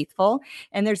be faithful.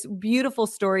 And there's beautiful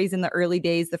stories in the early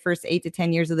days, the first 8 to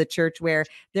 10 years of the church, where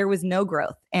there was no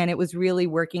growth, and it was really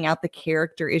working out the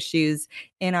character issues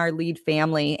in our lead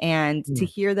family. And to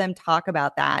hear them talk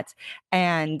about that,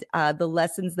 and the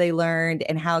lessons they learned,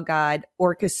 and how God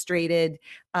orchestrated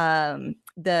the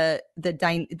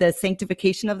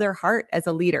sanctification of their heart as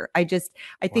a leader. I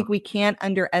think we can't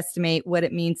underestimate what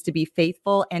it means to be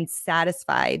faithful and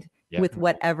satisfied with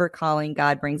whatever calling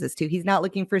God brings us to. He's not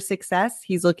looking for success.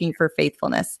 He's looking for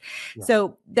faithfulness. Yeah.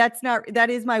 So that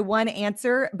is my one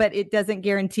answer, but it doesn't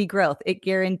guarantee growth. It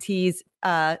guarantees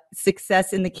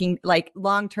success in the king, like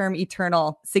long-term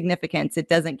eternal significance. It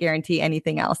doesn't guarantee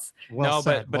anything else.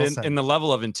 But in the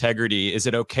level of integrity, is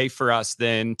it okay for us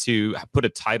then to put a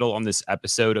title on this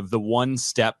episode of the one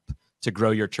step to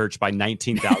grow your church by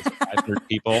 19,500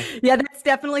 people? Yeah, that's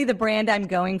definitely the brand I'm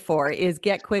going for, is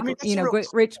get quick,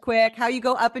 rich quick, how you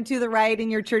go up and to the right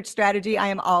in your church strategy. I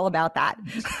am all about that.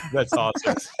 That's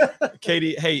awesome.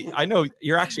 Kadi, hey, I know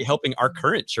you're actually helping our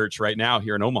current church right now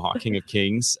here in Omaha, King of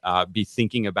Kings, be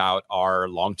thinking about our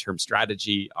long-term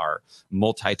strategy, our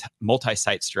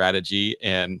multi-site strategy.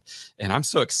 And I'm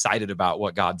so excited about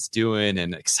what God's doing,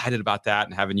 and excited about that,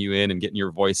 and having you in and getting your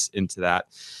voice into that.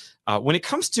 When it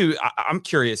comes to, I'm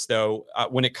curious though,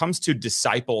 when it comes to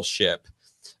discipleship,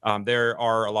 there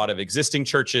are a lot of existing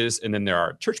churches, and then there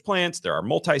are church plants, there are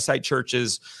multi-site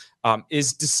churches.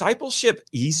 Is discipleship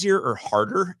easier or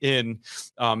harder in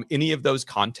any of those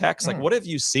contexts? Like, what have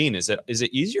you seen? Is it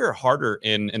easier or harder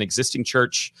in an existing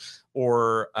church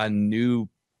or a new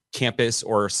campus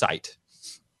or site?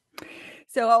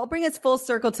 So I'll bring us full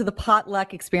circle to the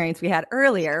potluck experience we had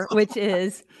earlier, which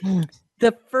is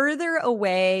the further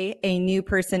away a new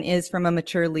person is from a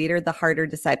mature leader, the harder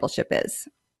discipleship is.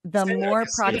 The more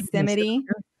proximity.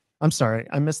 I'm sorry,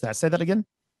 I missed that. Say that again.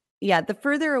 Yeah, the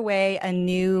further away a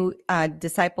new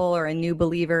disciple or a new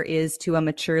believer is to a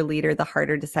mature leader, the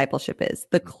harder discipleship is.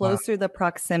 The closer the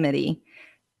proximity,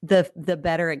 the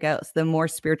better it goes, the more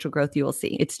spiritual growth you will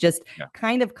see. It's just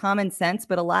kind of common sense,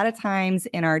 but a lot of times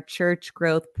in our church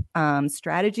growth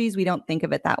strategies, we don't think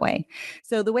of it that way.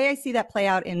 So the way I see that play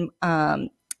out in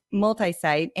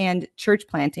multi-site and church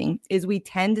planting is we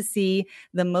tend to see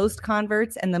the most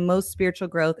converts and the most spiritual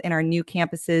growth in our new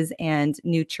campuses and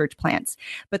new church plants.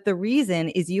 But the reason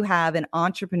is you have an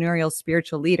entrepreneurial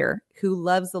spiritual leader who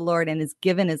loves the Lord and has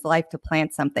given his life to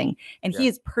plant something. And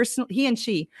he and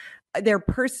she, they're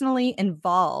personally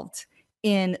involved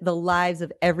in the lives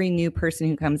of every new person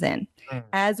who comes in.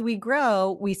 As we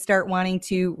grow, we start wanting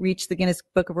to reach the Guinness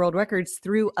Book of World Records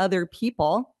through other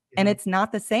people. And it's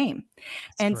not the same.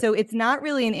 So it's not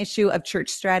really an issue of church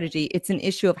strategy. It's an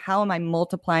issue of how am I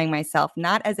multiplying myself,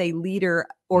 not as a leader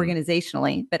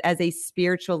organizationally, but as a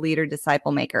spiritual leader,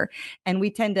 disciple maker. And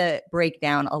we tend to break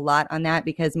down a lot on that,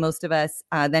 because most of us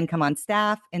then come on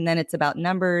staff, and then it's about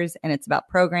numbers, and it's about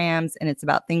programs, and it's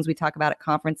about things we talk about at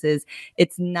conferences.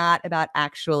 It's not about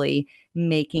actually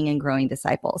making and growing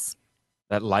disciples.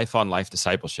 That life on life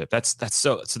discipleship. That's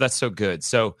so good.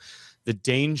 So the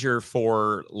danger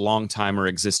for long-time or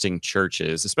existing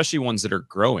churches, especially ones that are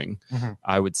growing,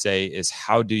 I would say, is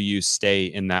how do you stay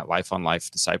in that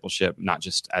life-on-life discipleship, not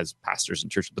just as pastors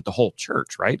and church, but the whole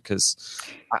church, right? Because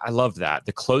I love that.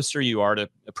 The closer you are to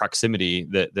proximity,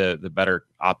 the better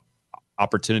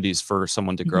opportunities for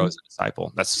someone to grow as a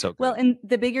disciple. That's so good. Well, and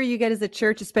the bigger you get as a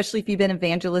church, especially if you've been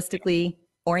evangelistically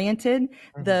oriented,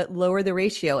 the lower the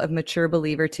ratio of mature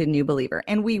believer to new believer.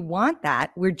 And we want that.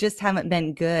 We just haven't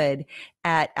been good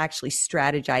at actually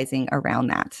strategizing around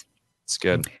that. It's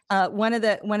good. One of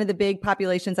the big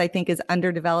populations I think is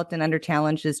underdeveloped and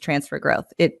underchallenged is transfer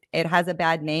growth. It has a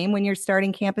bad name when you're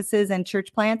starting campuses and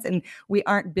church plants, and we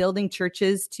aren't building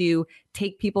churches to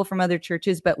take people from other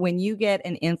churches. But when you get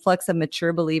an influx of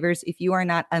mature believers, if you are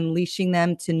not unleashing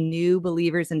them to new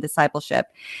believers in discipleship,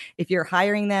 if you're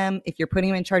hiring them, if you're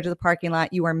putting them in charge of the parking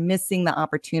lot, you are missing the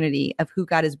opportunity of who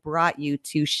God has brought you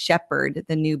to shepherd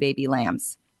the new baby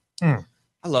lambs.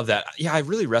 I love that. Yeah, I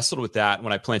really wrestled with that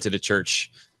when I planted a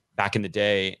church back in the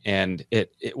day, and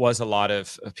it was a lot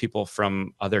of people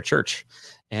from other church.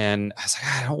 And I was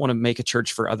like, I don't want to make a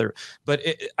church for other, but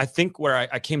I think where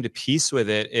I came to peace with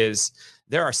it is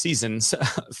there are seasons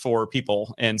for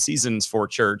people and seasons for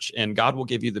church, and God will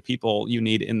give you the people you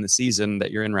need in the season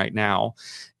that you're in right now.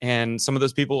 And some of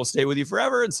those people will stay with you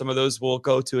forever, and some of those will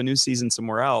go to a new season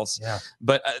somewhere else. Yeah.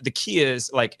 But the key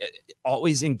is like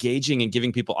always engaging and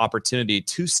giving people opportunity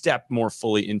to step more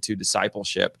fully into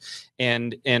discipleship.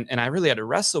 And I really had to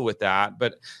wrestle with that.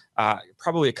 But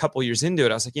probably a couple years into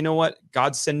it, I was like, you know what?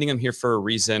 God's sending them here for a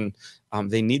reason.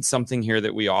 They need something here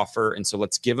that we offer. And so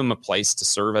let's give them a place to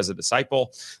serve as a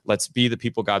disciple. Let's be the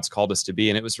people God's called us to be.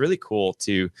 And it was really cool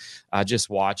to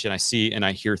just watch. And I see and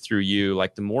I hear through you,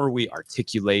 like the more we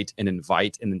articulate and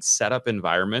invite and then set up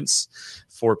environments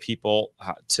for people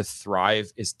to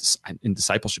thrive is in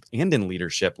discipleship and in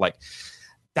leadership. Like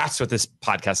that's what this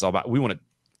podcast is all about. We want to,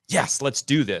 yes, let's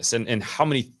do this. And how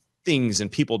many things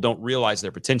and people don't realize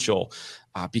their potential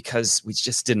because we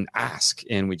just didn't ask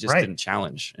and we just didn't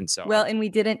challenge. And so, and we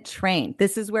didn't train.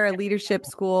 This is where a leadership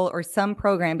school or some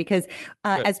program, because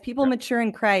as people mature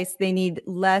in Christ, they need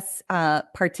less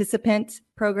participant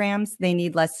programs. They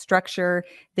need less structure.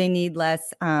 They need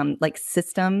less like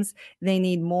systems. They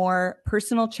need more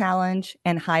personal challenge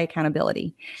and high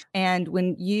accountability. And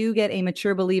when you get a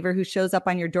mature believer who shows up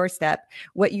on your doorstep,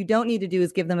 what you don't need to do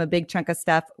is give them a big chunk of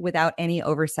stuff without any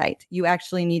oversight. You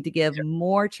actually need to give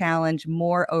more challenge,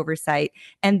 more oversight.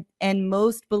 And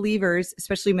most believers,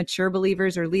 especially mature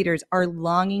believers or leaders, are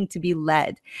longing to be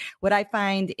led. What I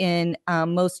find in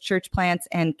most church plants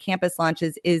and campus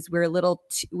launches is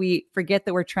we forget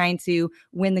that we're trying to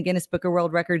win the Guinness Book of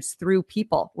World Records through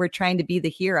people. We're trying to be the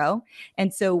hero.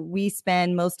 And so we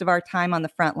spend most of our time on the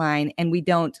front line, and we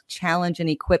don't challenge and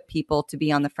equip people to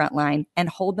be on the front line and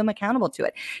hold them accountable to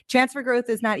it. Transfer growth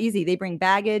is not easy. They bring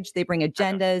baggage, they bring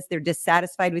agendas, they're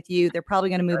dissatisfied with you. They're probably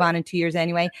going to move on in 2 years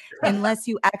anyway, unless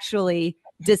you actually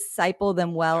disciple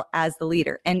them well as the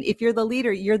leader. And if you're the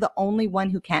leader, you're the only one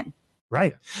who can.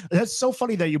 Right. That's so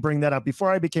funny that you bring that up.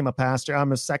 Before I became a pastor,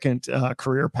 I'm a second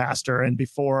career pastor. And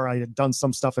before I had done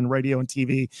some stuff in radio and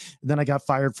TV, then I got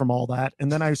fired from all that.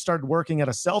 And then I started working at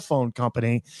a cell phone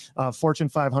company, Fortune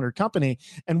 500 company.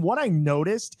 And what I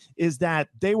noticed is that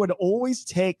they would always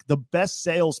take the best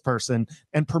salesperson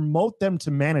and promote them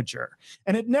to manager.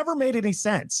 And it never made any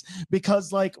sense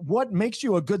because like what makes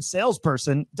you a good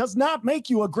salesperson does not make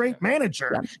you a great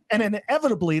manager. Yeah. And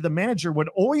inevitably the manager would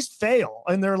always fail.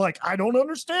 And they're like, I don't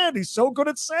understand. He's so good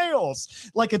at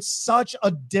sales. Like it's such a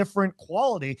different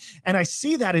quality. And I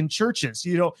see that in churches.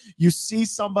 You know, you see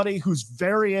somebody who's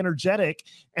very energetic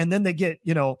and then they get,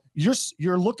 you know,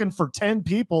 you're looking for 10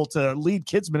 people to lead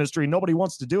kids ministry. Nobody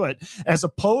wants to do it, as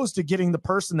opposed to getting the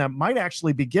person that might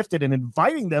actually be gifted and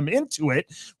inviting them into it.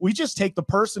 We just take the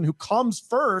person who comes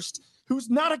first, who's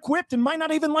not equipped and might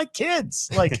not even like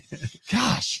kids. Like,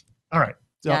 gosh. All right.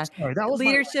 Yeah. Sorry,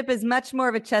 leadership is much more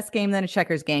of a chess game than a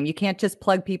checkers game. You can't just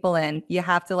plug people in. You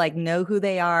have to like know who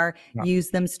they are, use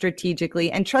them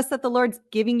strategically, and trust that the Lord's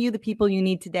giving you the people you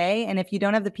need today. And if you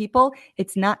don't have the people,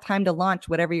 it's not time to launch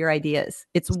whatever your idea is.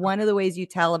 It's one of the ways you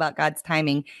tell about God's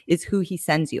timing is who he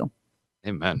sends you.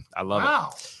 Amen. I love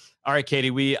it. All right, Kadi,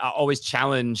 we always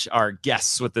challenge our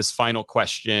guests with this final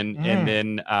question. And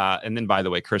then, by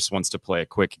the way, Chris wants to play a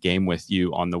quick game with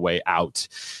you on the way out.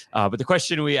 But the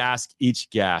question we ask each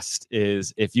guest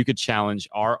is if you could challenge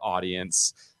our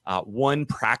audience, one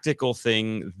practical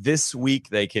thing this week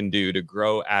they can do to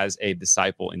grow as a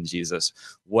disciple in Jesus,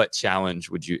 what challenge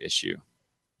would you issue?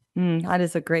 That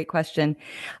is a great question.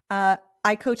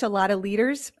 I coach a lot of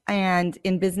leaders and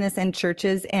in business and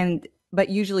churches but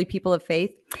usually people of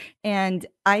faith. And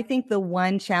I think the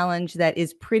one challenge that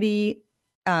is pretty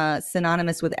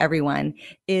synonymous with everyone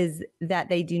is that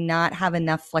they do not have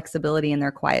enough flexibility in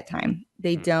their quiet time.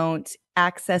 They don't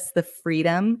access the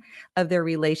freedom of their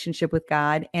relationship with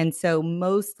God. And so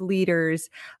most leaders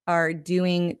are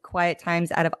doing quiet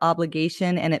times out of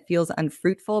obligation and it feels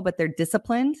unfruitful, but they're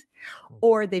disciplined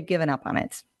or they've given up on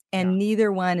it. And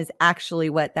neither one is actually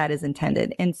what that is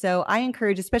intended. And so I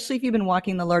encourage, especially if you've been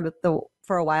walking the Lord for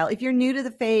for a while. If you're new to the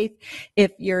faith,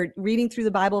 if you're reading through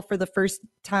the Bible for the first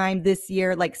time this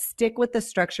year, like stick with the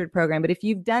structured program. But if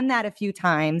you've done that a few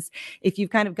times, if you've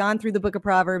kind of gone through the book of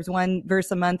Proverbs, one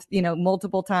verse a month,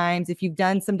 multiple times, if you've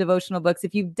done some devotional books,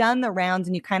 if you've done the rounds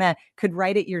and you kind of could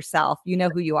write it yourself, you know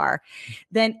who you are,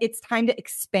 then it's time to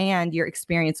expand your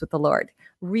experience with the Lord.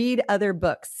 Read other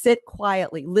books, sit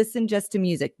quietly, listen just to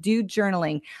music, do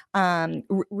journaling,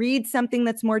 read something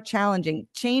that's more challenging,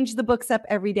 change the books up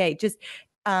every day. Just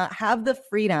have the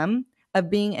freedom of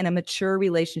being in a mature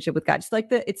relationship with God.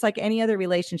 It's like any other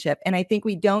relationship. And I think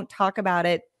we don't talk about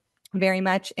it very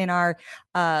much in our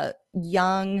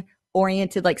young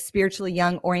oriented, like spiritually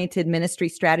young oriented ministry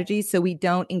strategies. So we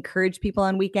don't encourage people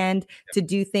on weekend to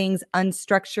do things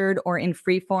unstructured or in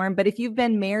free form. But if you've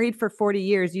been married for 40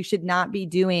 years, you should not be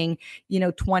doing,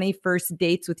 21st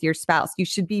dates with your spouse. You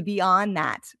should be beyond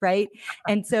that. Right.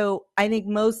 And so I think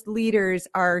most leaders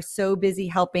are so busy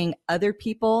helping other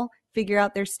people figure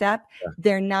out their step.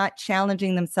 They're not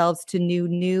challenging themselves to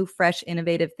new, fresh,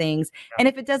 innovative things. And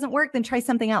if it doesn't work, then try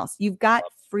something else. You've got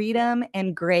freedom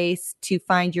and grace to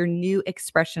find your new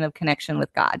expression of connection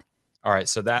with God. All right.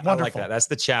 So that, I like that. That's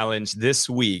the challenge this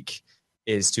week,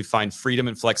 is to find freedom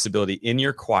and flexibility in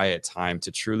your quiet time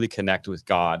to truly connect with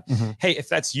God. Mm-hmm. Hey, if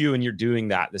that's you and you're doing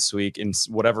that this week in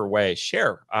whatever way,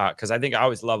 share. Because I think I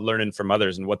always love learning from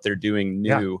others and what they're doing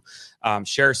new.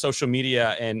 Share social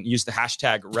media and use the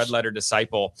hashtag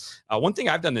 #RedLetterDisciple. One thing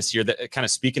I've done this year that kind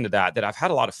of speaking to that I've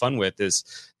had a lot of fun with is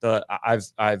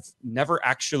I've never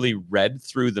actually read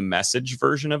through the Message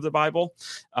version of the Bible.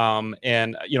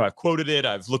 And I've quoted it,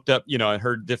 I've looked up, and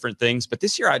heard different things. But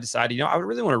this year I decided, I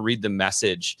really want to read the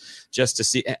Message just to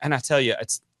see. And I tell you,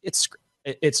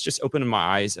 it's just opening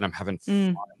my eyes, and I'm having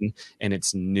fun, and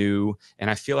it's new. And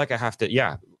I feel like I have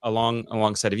to,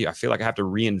 alongside of you, I feel like I have to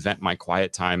reinvent my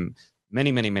quiet time many,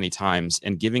 many, many times,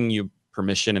 and giving you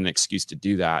permission and an excuse to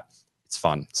do that. It's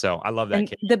fun. So I love that.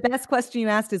 And the best question you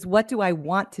asked is, what do I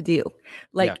want to do?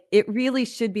 It really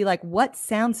should be like, what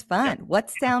sounds fun? Yeah.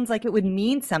 What sounds like it would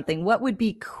mean something? What would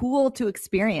be cool to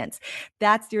experience?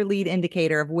 That's your lead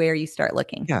indicator of where you start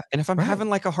looking. Yeah. And if I'm having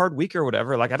like a hard week or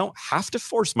whatever, like I don't have to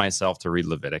force myself to read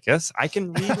Leviticus. I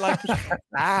can read like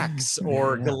Acts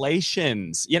or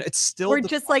Galatians. It's still. Or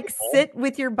just Bible. Sit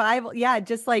with your Bible. Yeah.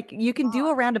 Just like you can do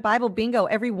a round of Bible bingo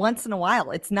every once in a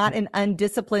while. It's not an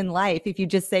undisciplined life if you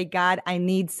just say, God, I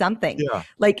need something. Yeah.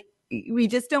 Like we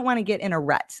just don't want to get in a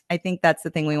rut. I think that's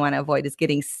the thing we want to avoid, is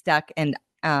getting stuck and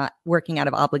working out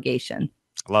of obligation.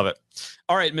 I love it.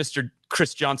 All right, Mr.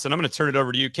 Chris Johnson, I'm going to turn it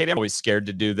over to you. Kadi, I'm always scared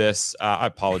to do this. I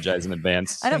apologize in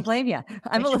advance. I don't blame you.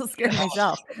 I'm a little scared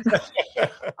myself.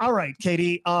 All right,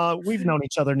 Kadi, we've known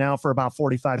each other now for about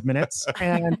 45 minutes.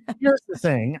 And here's the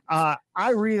thing. I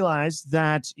realized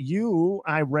that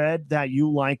I read that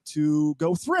you like to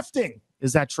go thrifting.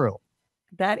 Is that true?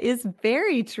 That is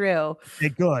very true.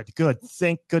 Okay, good.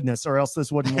 Thank goodness, or else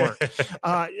this wouldn't work.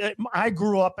 I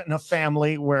grew up in a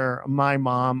family where my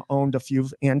mom owned a few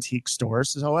antique stores.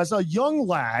 So as a young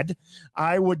lad,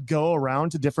 I would go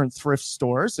around to different thrift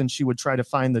stores, and she would try to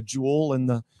find the jewel in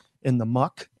the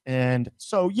muck. And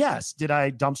so, yes, did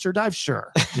I dumpster dive?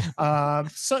 Sure.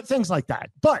 So things like that.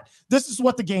 But this is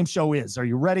what the game show is. Are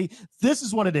you ready? This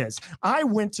is what it is. I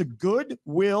went to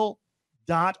goodwill.org.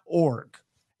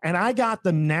 And I got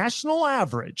the national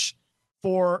average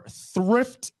for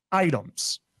thrift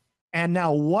items. And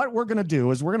now what we're going to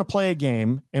do is we're going to play a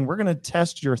game, and we're going to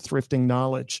test your thrifting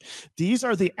knowledge. These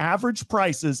are the average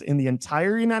prices in the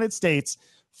entire United States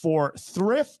for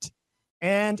thrift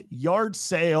and yard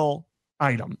sale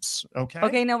items.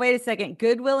 Okay, now wait a second.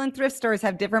 Goodwill and thrift stores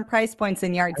have different price points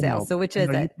in yard sales. So which is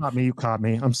it? You caught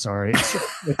me. I'm sorry.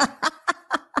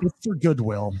 It's for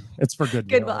Goodwill.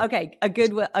 Goodwill. Okay. A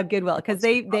Goodwill. Because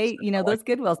they, those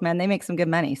Goodwills, man, they make some good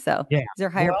money. So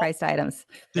they're higher priced items.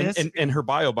 And her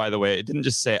bio, by the way, it didn't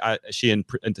just say she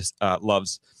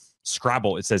loves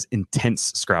Scrabble. It says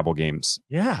intense Scrabble games.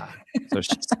 Yeah. So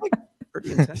she's like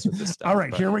pretty intense with this stuff. All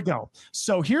right, here we go.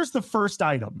 So here's the first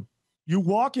item. You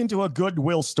walk into a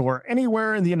Goodwill store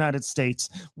anywhere in the United States.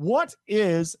 What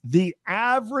is the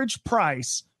average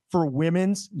price for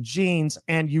women's jeans?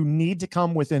 And you need to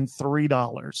come within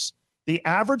 $3. The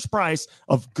average price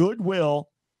of Goodwill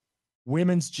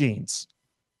women's jeans.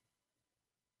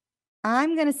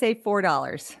 I'm going to say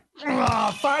 $4.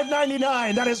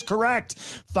 $5.99. That is correct.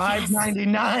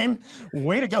 $5.99.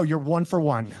 Way to go. You're 1 for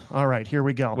 1. All right, here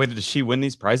we go. Wait, did she win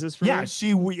these prizes for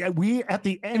you? We at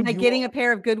the end. Am I getting a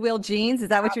pair of Goodwill jeans? Is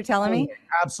that what you're telling me?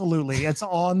 Absolutely. It's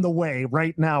on the way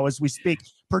right now as we speak.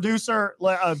 Producer,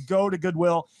 go to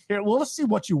Goodwill. Here, well, let's see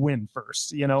what you win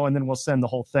first, and then we'll send the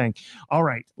whole thing. All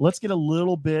right, let's get a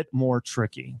little bit more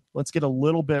tricky. Let's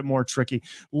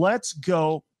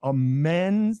go a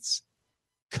men's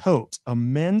coat, a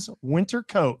men's winter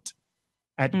coat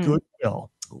at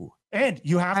Goodwill. Ooh. And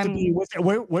you have to be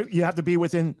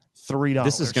within $3.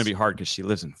 This is going to be hard because she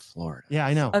lives in Florida. Yeah,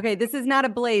 I know. Okay, this is not a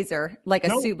blazer, like a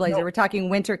suit blazer. We're talking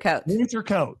winter coat. Winter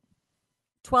coat.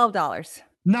 $12.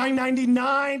 $9.99,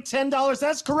 $10.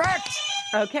 That's correct.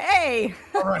 Okay.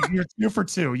 All right, you're 2 for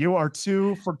 2. You are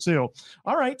 2 for 2.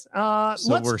 All right.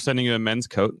 So we're sending you a men's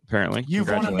coat, apparently. You've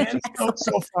won a men's coat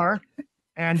so far,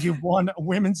 and you've won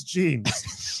women's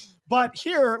jeans. But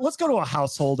here, let's go to a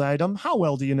household item. How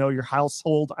well do you know your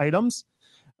household items?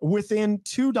 Within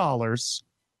 $2,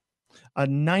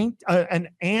 an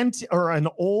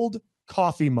old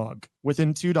coffee mug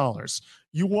within $2.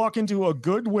 You walk into a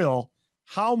Goodwill.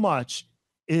 How much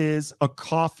is a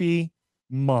coffee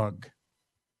mug?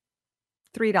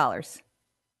 $3.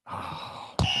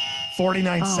 Oh,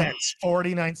 49 cents.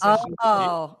 49 cents.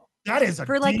 Oh. That is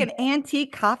for like an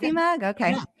antique coffee mug.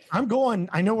 Okay. Yeah. I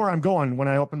know where I'm going when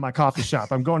I open my coffee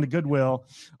shop. I'm going to Goodwill.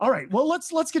 All right. Well,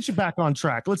 let's get you back on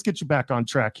track. Let's get you back on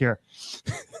track here.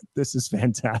 This is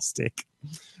fantastic.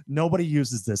 Nobody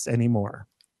uses this anymore,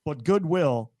 but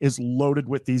Goodwill is loaded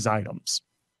with these items.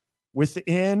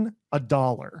 Within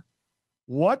 $1,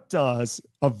 what does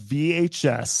a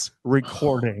VHS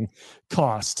recording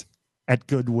cost at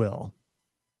Goodwill?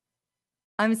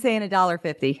 I'm saying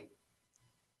 $1.50.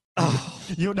 Oh,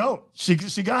 she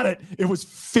got it. It was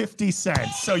 50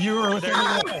 cents. So you were within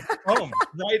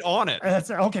right on it. That's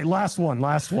okay. Last one.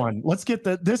 Let's get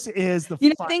this is the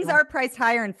things are priced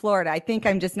higher in Florida. I think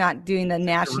I'm just not doing the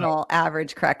national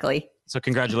average correctly. So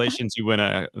congratulations, you win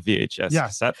a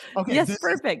VHS set. Okay. Yes,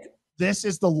 perfect. This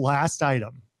is the last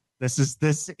item. This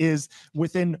is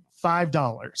within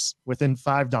 $5. Within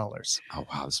 $5. Oh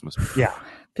wow, this must be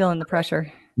Feeling the pressure.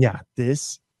 Yeah,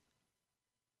 this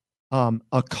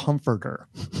a comforter.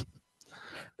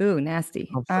 Ooh, nasty.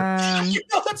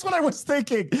 That's what I was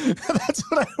thinking.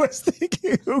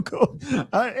 Hugo.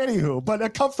 Anywho, but a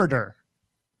comforter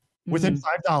within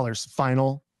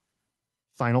 $5.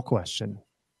 Final question.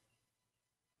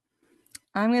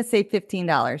 I'm going to say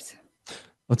 $15.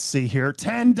 Let's see here.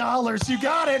 $10. You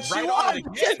got it. She won.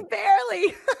 Just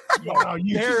barely. Wow,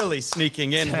 you barely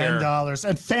sneaking in here. $10.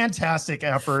 And fantastic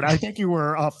effort. I think you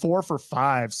were 4 for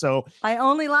 5. So I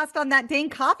only lost on that dang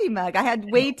coffee mug. I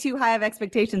had way too high of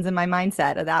expectations in my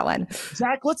mindset of that one.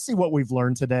 Zach, let's see what we've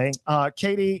learned today.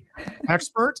 Kadi,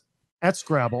 expert at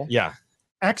Scrabble. Yeah.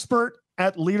 Expert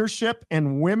at leadership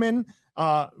and women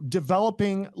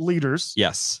developing leaders.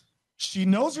 Yes. She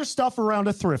knows her stuff around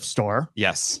a thrift store.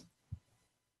 Yes.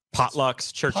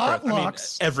 Potlucks, church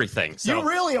growth, everything. So. You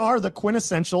really are the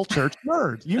quintessential church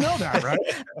nerd. You know that, right?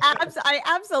 I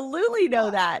absolutely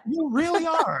know that. You really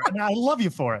are. And I love you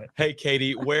for it. Hey,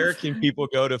 Kadi, where can people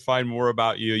go to find more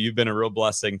about you? You've been a real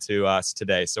blessing to us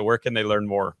today. So where can they learn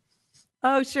more?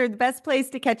 Oh, sure. The best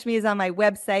place to catch me is on my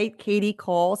website, Kadi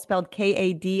Cole, spelled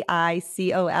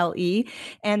Kadicole.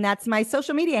 And that's my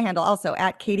social media handle also,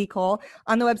 at Kadi Cole.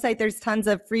 On the website, there's tons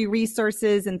of free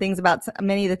resources and things about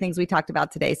many of the things we talked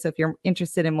about today. So if you're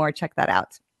interested in more, check that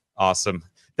out. Awesome.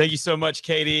 Thank you so much,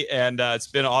 Kadi. And it's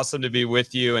been awesome to be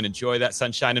with you and enjoy that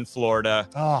sunshine in Florida.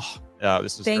 This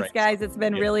was Thanks, great. guys. It's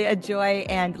been really a joy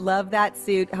and love that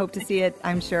suit. Hope to see it,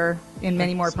 I'm sure, in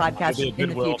many more podcasts in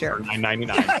the future. For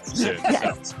 $9.99 soon.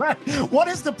 That's right. What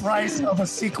is the price of a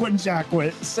sequin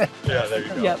jacket? Yeah, there you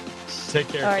go. Yep. Take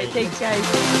care. All right. Kadi. Thanks, guys.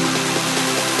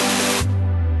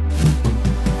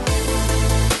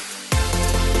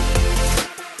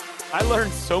 I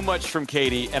learned so much from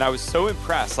Kadi, and I was so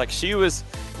impressed.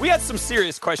 We had some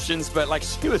serious questions, but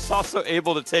she was also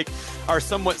able to take our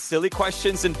somewhat silly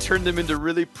questions and turn them into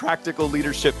really practical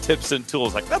leadership tips and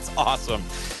tools. That's awesome.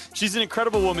 She's an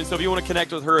incredible woman. So if you want to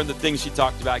connect with her and the things she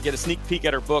talked about, get a sneak peek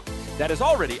at her book that is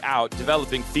already out,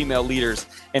 Developing Female Leaders,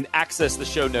 and access the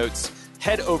show notes,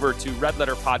 head over to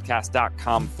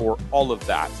redletterpodcast.com for all of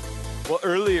that. Well,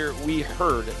 earlier we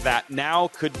heard that now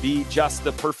could be just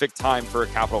the perfect time for a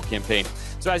capital campaign.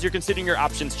 So as you're considering your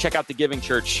options, check out the Giving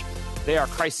Church. They are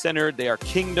Christ-centered. They are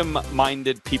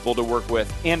kingdom-minded people to work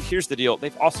with. And here's the deal.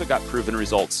 They've also got proven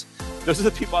results. Those are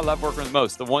the people I love working with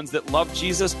most, the ones that love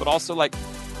Jesus, but also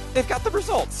they've got the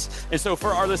results. And so for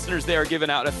our listeners, they are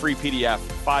giving out a free PDF,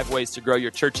 5 ways to grow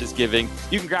your church's giving.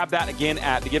 You can grab that again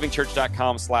at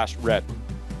thegivingchurch.com/red.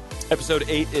 Episode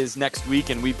 8 is next week,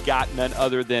 and we've got none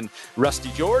other than Rusty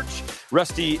George.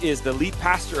 Rusty is the lead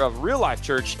pastor of Real Life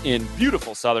Church in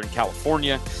beautiful Southern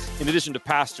California. In addition to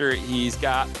pastor, he's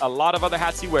got a lot of other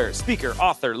hats he wears: speaker,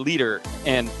 author, leader,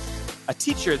 and a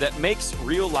teacher that makes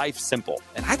real life simple.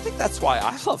 And I think that's why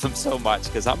I love him so much,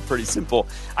 because I'm pretty simple.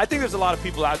 I think there's a lot of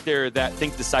people out there that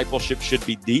think discipleship should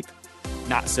be deep,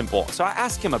 not simple. So I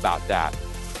asked him about that.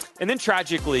 And then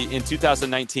tragically, in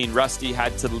 2019, Rusty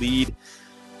had to lead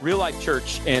Real Life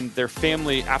Church and their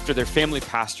family, after their family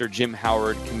pastor, Jim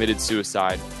Howard, committed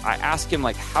suicide. I asked him,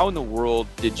 how in the world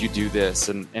did you do this?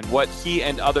 And what he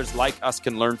and others like us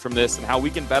can learn from this, and how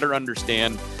we can better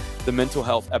understand the mental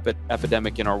health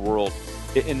epidemic in our world.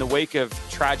 In the wake of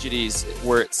tragedies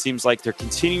where it seems like they're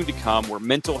continuing to come, where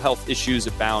mental health issues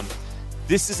abound,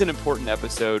 this is an important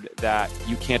episode that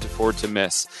you can't afford to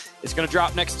miss. It's going to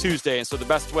drop next Tuesday, and so the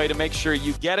best way to make sure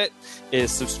you get it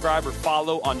is subscribe or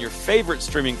follow on your favorite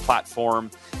streaming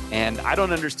platform. And I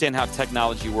don't understand how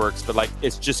technology works, but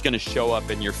it's just going to show up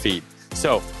in your feed.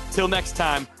 So till next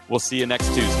time, we'll see you next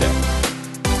Tuesday.